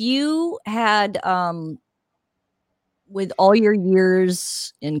if you had, with all your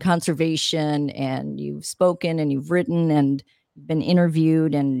years in conservation, and you've spoken and you've written and been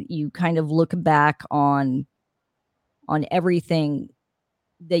interviewed, and you kind of look back on everything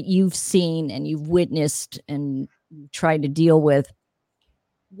that you've seen and you've witnessed and tried to deal with,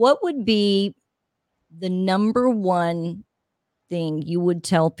 what would be the number one thing you would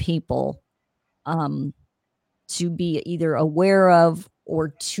tell people to be either aware of or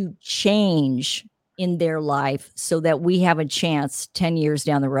to change in their life, so that we have a chance 10 years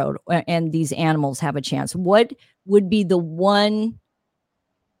down the road and these animals have a chance? What would be the one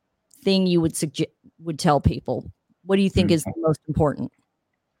thing you would tell people? What do you think is the most important?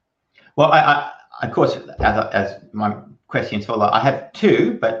 Well, I of course, as my questions follow, I have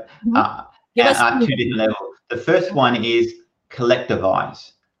two, but at two different levels. The first one is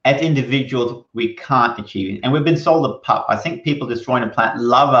collectivize. As individuals, we can't achieve it. And we've been sold a pup. I think people destroying the planet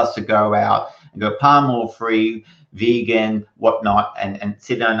love us to go out and go palm oil free, vegan, whatnot, and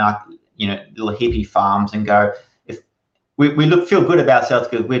sit on our little hippie farms and go, if we feel good about ourselves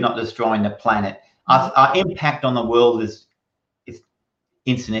because we're not destroying the planet. Our impact on the world is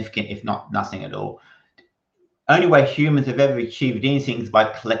insignificant, if not nothing at all. Only way humans have ever achieved anything is by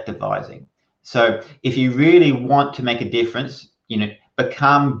collectivizing. So if you really want to make a difference,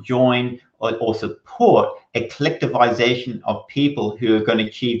 become, join, or support a collectivization of people who are going to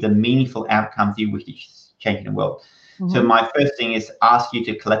achieve the meaningful outcomes you wish to change in the world. So my first thing is ask you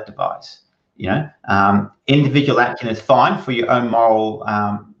to collectivize. Individual action is fine for your own moral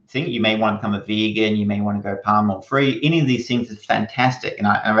thing. You may want to become a vegan, you may want to go palm oil free. Any of these things is fantastic, and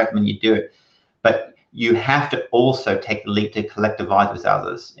I recommend you do it. But you have to also take the leap to collectivize with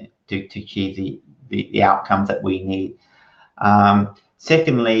others to achieve the outcomes that we need.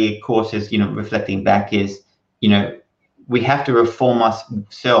 Secondly, of course, is reflecting back is we have to reform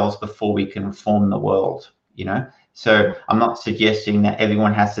ourselves before we can reform the world. So I'm not suggesting that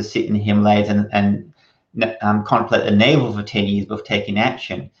everyone has to sit in the Himalayas and contemplate the navel for 10 years before taking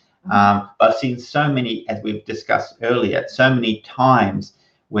action. But I've seen so many, as we've discussed earlier, so many times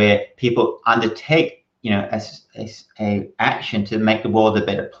where people undertake, as a action to make the world a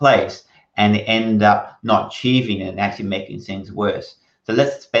better place, and they end up not achieving it and actually making things worse. So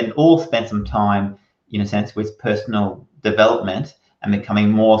let's spend some time, in a sense, with personal development and becoming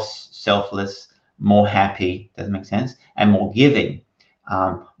more selfless, more happy, does it make sense, and more giving,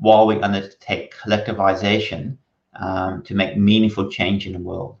 while we undertake collectivization to make meaningful change in the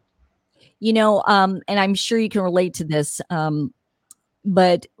world. And I'm sure you can relate to this,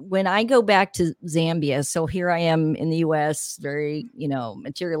 but when I go back to Zambia, so here I am in the US, very,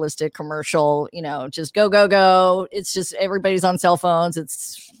 materialistic, commercial, just go. It's just everybody's on cell phones.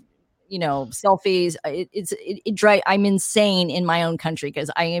 It's, selfies. I'm insane in my own country because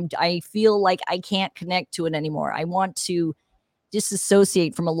I feel like I can't connect to it anymore. I want to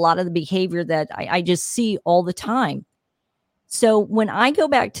disassociate from a lot of the behavior that I just see all the time. So when I go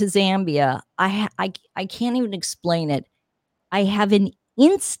back to Zambia, I can't even explain it. I have an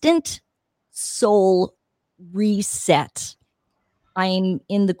instant soul reset. I'm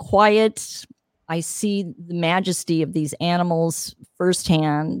in the quiet. I see the majesty of these animals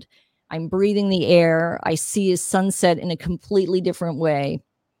firsthand. I'm breathing the air. I see a sunset in a completely different way.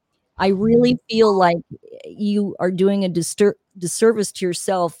 I really feel like you are doing a disservice to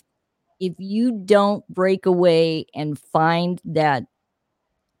yourself if you don't break away and find that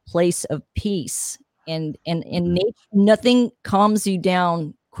place of peace. And nature, nothing calms you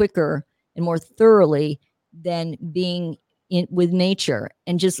down quicker and more thoroughly than being with nature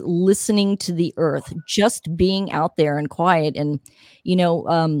and just listening to the earth, just being out there and quiet. And,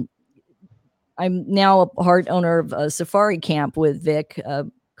 I'm now a part owner of a safari camp with Vic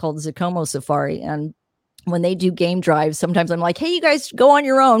called Zakomo Safari. And when they do game drives, sometimes I'm like, hey, you guys go on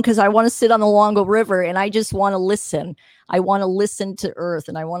your own because I want to sit on the Luangwa River and I just want to listen. I want to listen to earth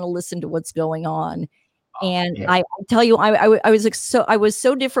and I want to listen to what's going on. And I tell you, I was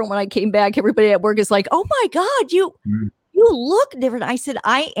so different when I came back. Everybody at work is like, oh my God, you look different. I said,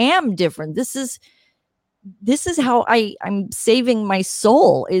 I am different. This is this is how I'm saving my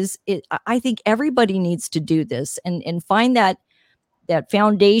soul. I think everybody needs to do this and find that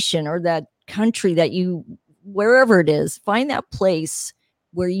foundation or that country that you, wherever it is, find that place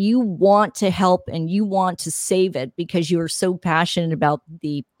where you want to help and you want to save it because you are so passionate about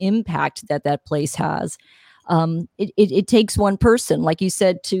the impact that place has. It takes one person, like you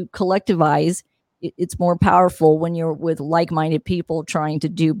said, to collectivize. It's more powerful when you're with like-minded people trying to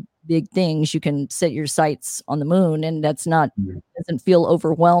do big things. You can set your sights on the moon, and doesn't feel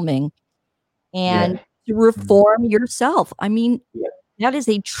overwhelming. And to reform yourself. I mean, that is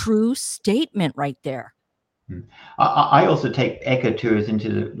a true statement right there. I also take ecotourism into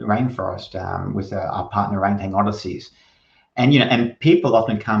the rainforest with our partner Orangutan Odysseys. And people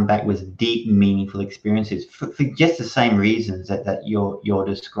often come back with deep, meaningful experiences for just the same reasons that you're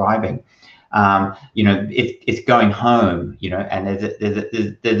describing. It's going home, and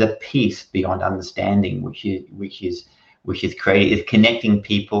there's a peace beyond understanding, which is created. It's connecting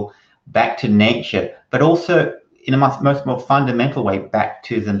people back to nature, but also in a most more fundamental way back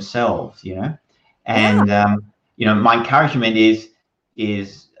to themselves, And my encouragement is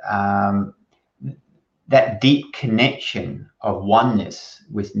that deep connection of oneness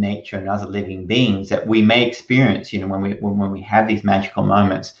with nature and other living beings that we may experience, when we have these magical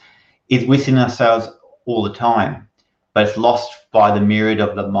moments, is within ourselves all the time, but it's lost by the myriad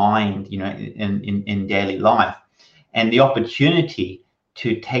of the mind, in daily life. And the opportunity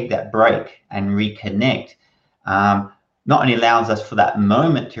to take that break and reconnect not only allows us for that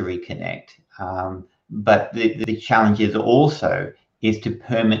moment to reconnect, but the challenge is also to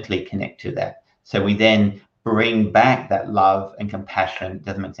permanently connect to that. So we then bring back that love and compassion,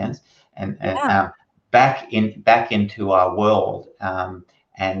 doesn't make sense, and back into our world,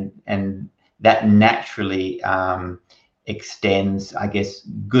 and that naturally extends, I guess,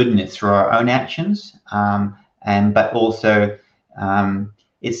 goodness through our own actions, but also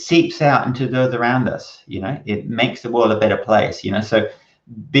it seeps out into those around us. It makes the world a better place. So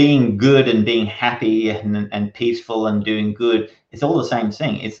being good and being happy and peaceful and doing good, it's all the same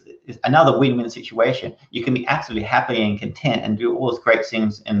thing. It's another win-win situation. You can be absolutely happy and content and do all those great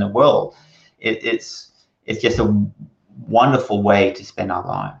things in the world. It's just a wonderful way to spend our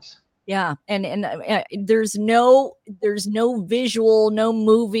lives. Yeah, and there's no visual, no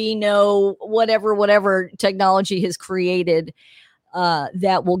movie, no whatever technology has created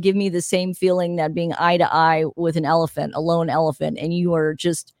that will give me the same feeling that being eye to eye with an elephant, a lone elephant, and you are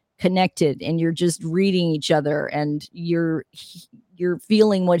just connected and you're just reading each other and you're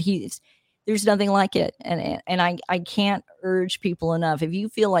feeling what there's nothing like it. And I can't urge people enough. If you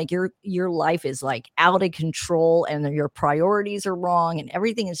feel like your life is like out of control and your priorities are wrong and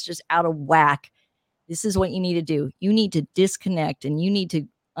everything is just out of whack, this is what you need to do. You need to disconnect and you need to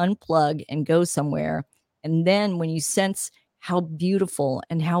unplug and go somewhere. And then when you sense how beautiful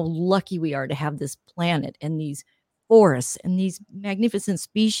and how lucky we are to have this planet and these forests and these magnificent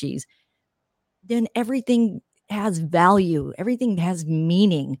species, then everything has value. Everything has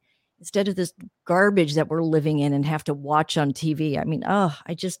meaning instead of this garbage that we're living in and have to watch on TV. I mean, I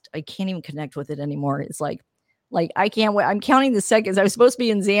can't even connect with it anymore. It's like I can't wait. I'm counting the seconds. I was supposed to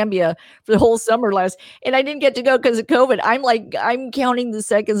be in Zambia for the whole summer and I didn't get to go because of COVID. I'm counting the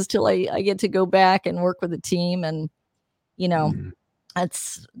seconds till I get to go back and work with a team. And,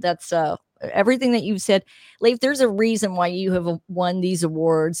 that's everything that you've said. Leif, there's a reason why you have won these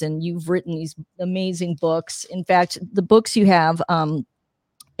awards and you've written these amazing books. In fact, the books you have,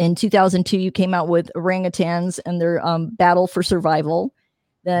 in 2002, you came out with Orangutans and their Battle for Survival.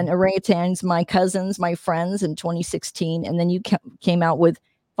 Then Orangutans, My Cousins, My Friends in 2016. And then you came out with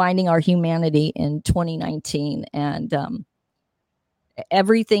Finding Our Humanity in 2019. And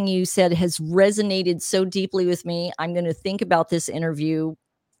everything you said has resonated so deeply with me. I'm going to think about this interview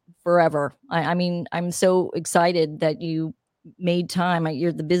forever. I mean, I'm so excited that you made time.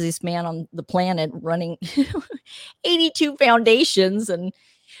 You're the busiest man on the planet running 82 foundations.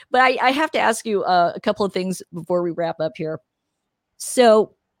 But I have to ask you a couple of things before we wrap up here.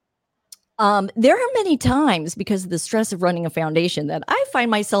 So there are many times because of the stress of running a foundation that I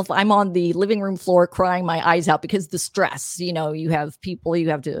find myself, I'm on the living room floor crying my eyes out because the stress, you have people you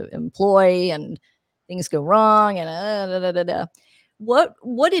have to employ and things go wrong and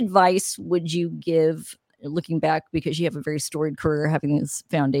What advice would you give, looking back, because you have a very storied career having this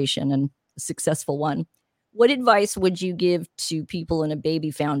foundation and a successful one? What advice would you give to people in a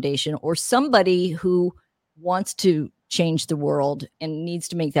baby foundation or somebody who wants to change the world and needs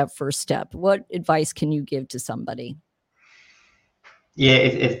to make that first step? What advice can you give to somebody? Yeah,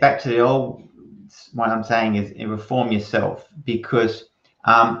 it's back to the old, what I'm saying is reform yourself, because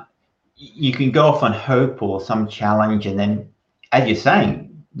you can go off on hope or some challenge, and then, as you're saying,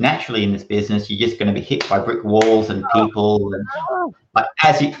 naturally in this business, you're just going to be hit by brick walls and people, and like,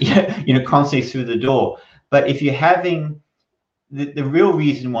 as you constantly through the door. But if you're having the real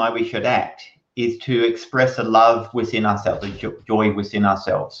reason why we should act is to express a love within ourselves, a joy within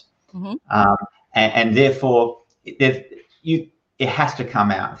ourselves, and therefore it has to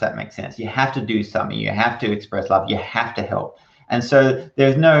come out, if that makes sense. You have to do something. You have to express love. You have to help. And so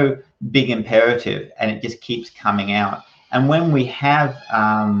there's no big imperative, and it just keeps coming out. And when we have,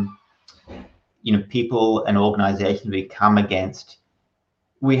 people and organizations we come against,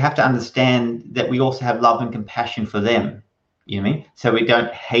 we have to understand that we also have love and compassion for them. You know what I mean? So we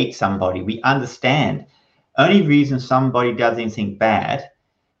don't hate somebody. We understand. Only reason somebody does anything bad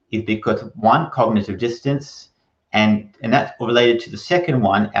is because, one, cognitive distance, and that's related to the second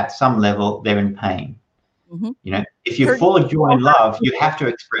one. At some level, they're in pain. If you're full of joy and love, you have to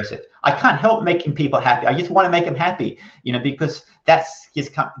express it. I can't help making people happy. I just want to make them happy, because that's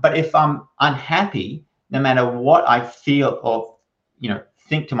just. But if I'm unhappy, no matter what I feel or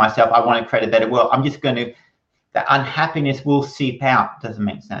think to myself, I want to create a better world, I'm just going to. The unhappiness will seep out. Doesn't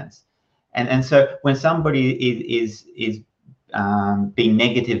make sense. And so when somebody is being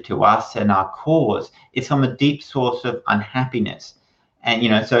negative to us and our cause, it's from a deep source of unhappiness.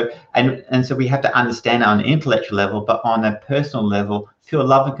 And so we have to understand on an intellectual level, but on a personal level, feel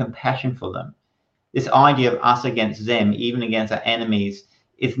love and compassion for them. This idea of us against them, even against our enemies,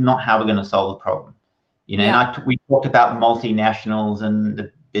 is not how we're going to solve the problem. And we talked about multinationals and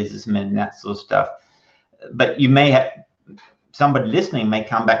the businessmen and that sort of stuff. But you may have somebody listening may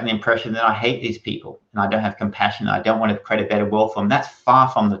come back with the impression that I hate these people and I don't have compassion. I don't want to create a better world for them. That's far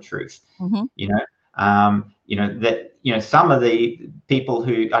from the truth. Some of the people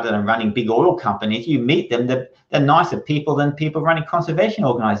who, running big oil companies, you meet them, they're nicer people than people running conservation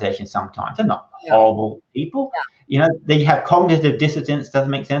organizations sometimes. They're not horrible people. They have cognitive dissonance,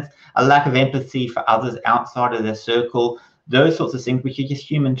 doesn't make sense, a lack of empathy for others outside of their circle, those sorts of things, which are just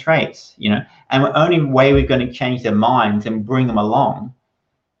human traits, and the only way we're going to change their minds and bring them along,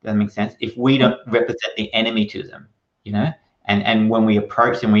 doesn't make sense, if we don't represent the enemy to them, And when we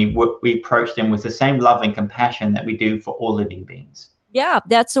approach them, we approach them with the same love and compassion that we do for all living beings. Yeah,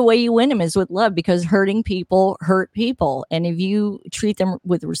 that's the way you win them, is with love, because hurting people hurt people. And if you treat them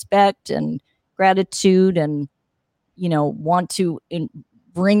with respect and gratitude and, want to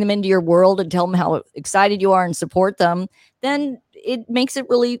bring them into your world and tell them how excited you are and support them, then it makes it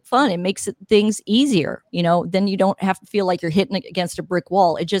really fun. It makes things easier. Then you don't have to feel like you're hitting against a brick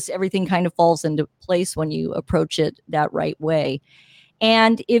wall. It just, everything kind of falls into place when you approach it that right way.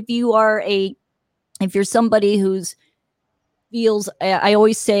 And if you're somebody who's feels, I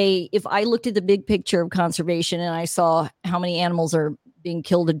always say, if I looked at the big picture of conservation and I saw how many animals are being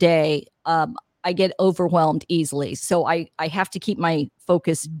killed a day, I get overwhelmed easily. So I have to keep my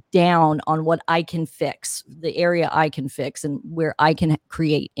focus down on what I can fix, the area I can fix, and where I can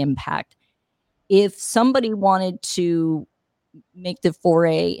create impact. If somebody wanted to make the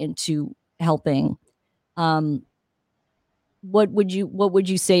foray into helping, what would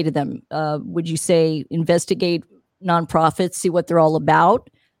you say to them? Would you say investigate nonprofits, see what they're all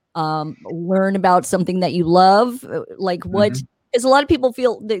about, learn about something that you love? Like what? Because a lot of people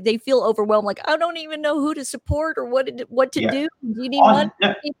feel they feel overwhelmed, like, I don't even know who to support or what to do. Do you need money? Do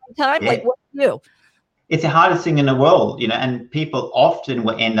you need time? Like, what to do? It's the hardest thing in the world, and people often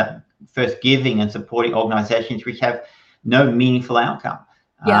will end up first giving and supporting organizations which have no meaningful outcome.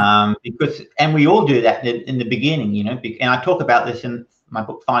 And we all do that in the beginning, and I talk about this in my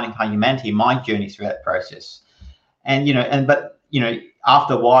book, Finding High Humanity, my journey through that process. And, but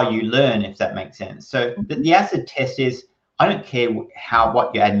after a while you learn, if that makes sense. So the acid test is, I don't care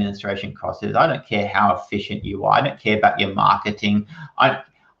what your administration cost is. I don't care how efficient you are. I don't care about your marketing.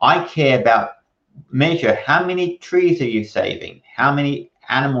 I care about measure how many trees are you saving, how many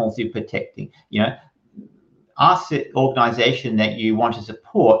animals you're protecting. Ask the organization that you want to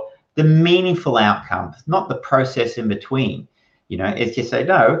support the meaningful outcomes, not the process in between. It's just say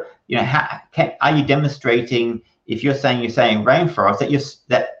no. Are you demonstrating? If you're saying rainforest,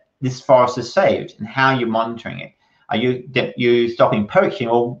 that this forest is saved, and how you're monitoring it. Are you stopping poaching,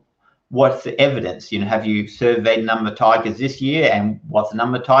 or what's the evidence? Have you surveyed the number of tigers this year, and what's the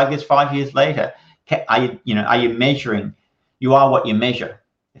number of tigers 5 years later? Are you measuring? You are what you measure,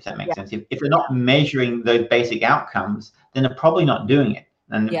 if that makes sense. If they're not measuring those basic outcomes, then they're probably not doing it,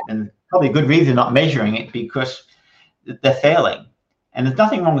 and probably a good reason not measuring it, because they're failing. And there's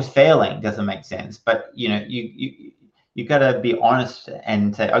nothing wrong with failing, doesn't make sense. But you got to be honest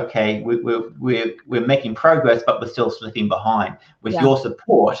and say, okay, we're making progress, but we're still slipping behind. With your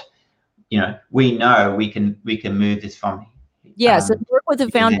support, we know we can move this from. Yes, and work with a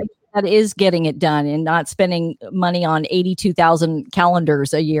foundation that is getting it done and not spending money on 82,000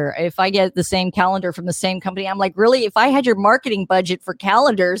 calendars a year. If I get the same calendar from the same company, I'm like, really? If I had your marketing budget for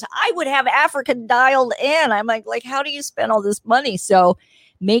calendars, I would have Africa dialed in. I'm like, how do you spend all this money? So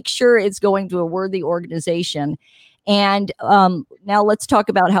make sure it's going to a worthy organization. And now let's talk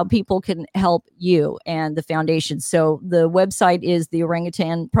about how people can help you and the foundation. So the website is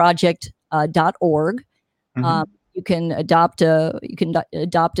theorangutanproject.org. You can adopt an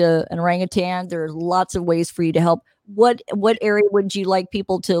orangutan. There are lots of ways for you to help. What area would you like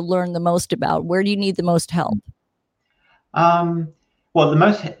people to learn the most about? Where do you need the most help? Well,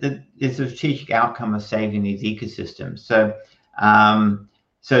 the strategic outcome of saving these ecosystems.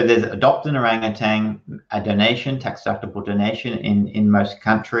 So there's adopt an orangutan, a donation, tax-deductible donation in most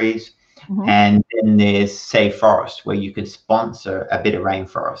countries. And then there's Save Forest, where you could sponsor a bit of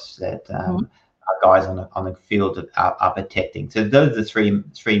rainforest that our guys on the field are protecting. So those are the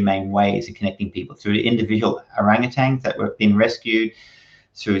three main ways of connecting people: through the individual orangutans that were being rescued,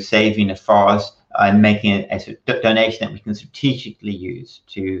 through saving the forest, and making it a donation that we can strategically use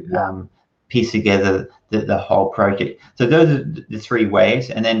to piece together the whole project. So those are the three ways.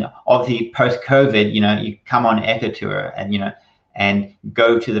 And then obviously post-COVID, you come on EcoTour and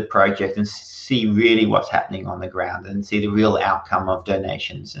go to the project and see really what's happening on the ground and see the real outcome of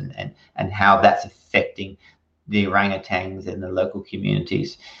donations and how that's affecting the orangutans and the local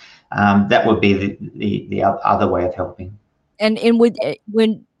communities. That would be the other way of helping. And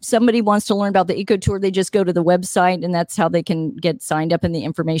when somebody wants to learn about the EcoTour, they just go to the website, and that's how they can get signed up, and the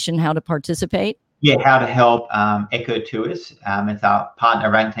information how to participate. Yeah, how to help EcoTours. It's our partner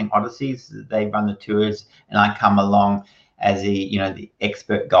Orangutan Odysseys. They run the tours, and I come along as the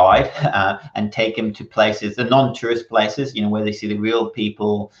expert guide and take them to places, the non-tourist places, where they see the real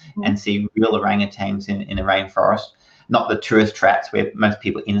people and see real orangutans in the rainforest, not the tourist traps where most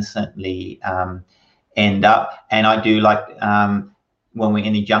people innocently end up. And I do when we're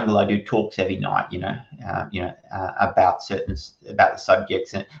in the jungle, I do talks every night, about the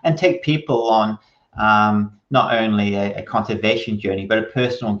subjects and take people on not only a conservation journey, but a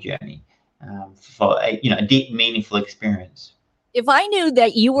personal journey. For a deep, meaningful experience. If I knew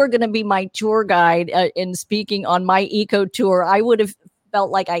that you were going to be my tour guide in speaking on my EcoTour, I would have felt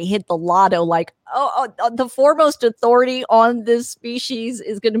like I hit the lotto. Like, the foremost authority on this species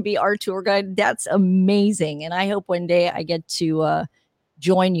is going to be our tour guide. That's amazing, and I hope one day I get to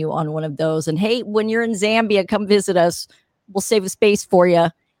join you on one of those. And hey, when you're in Zambia, come visit us. We'll save a space for you.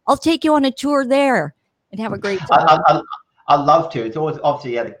 I'll take you on a tour there and have a great time. I'd love to. It's always,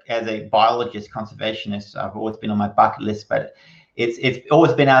 obviously, as a biologist, conservationist, I've always been on my bucket list, but it's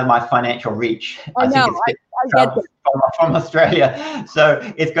always been out of my financial reach. I get it. From Australia. So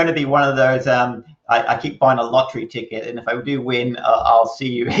it's going to be one of those, I keep buying a lottery ticket, and if I do win, I'll see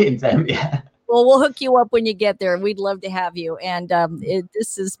you in Zambia. Well, we'll hook you up when you get there. We'd love to have you. And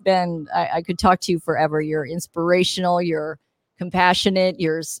this has been, I could talk to you forever. You're inspirational. You're compassionate.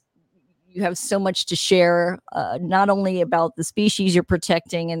 You have so much to share, not only about the species you're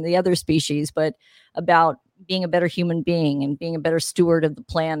protecting and the other species, but about being a better human being and being a better steward of the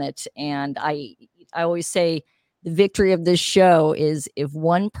planet. And I always say the victory of this show is if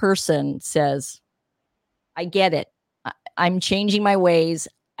one person says, I get it. I'm changing my ways.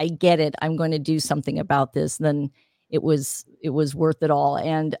 I get it. I'm going to do something about this. Then it was worth it all.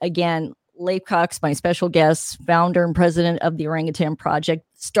 And again, Leif Cox, my special guest, founder and president of the Orangutan Project,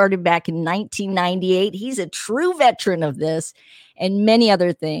 started back in 1998. He's a true veteran of this and many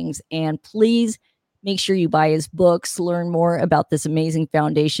other things. And please make sure you buy his books, learn more about this amazing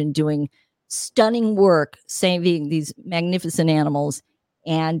foundation doing stunning work, saving these magnificent animals.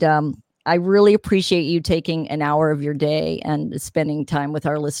 And I really appreciate you taking an hour of your day and spending time with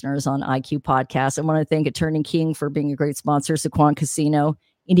our listeners on IQ Podcast. I want to thank Attorney King for being a great sponsor, Saquon Casino,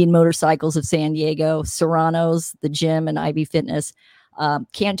 Indian Motorcycles of San Diego, Serrano's, the gym, and IB Fitness.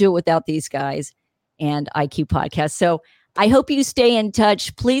 Can't do it without these guys and IQ Podcast. So I hope you stay in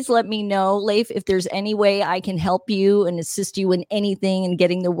touch. Please let me know, Leif, if there's any way I can help you and assist you in anything and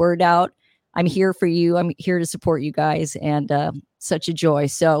getting the word out. I'm here for you. I'm here to support you guys, and such a joy.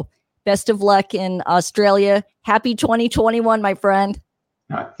 So best of luck in Australia. Happy 2021, my friend.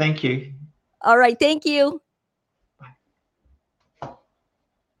 All right, thank you. All right, thank you.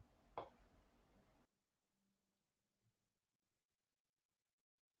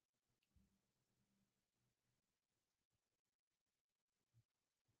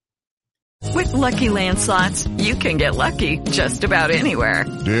 With Lucky Land Slots, you can get lucky just about anywhere.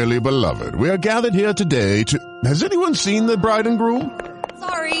 Dearly beloved, we are gathered here today to... Has anyone seen the bride and groom?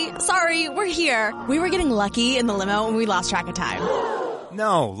 Sorry, we're here. We were getting lucky in the limo and we lost track of time.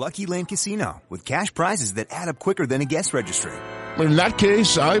 No, Lucky Land Casino, with cash prizes that add up quicker than a guest registry. In that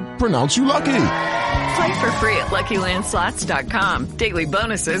case, I pronounce you lucky. Play for free at LuckyLandSlots.com. Daily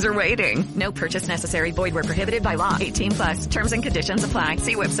bonuses are waiting. No purchase necessary. Void where prohibited by law. 18+. Terms and conditions apply.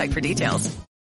 See website for details.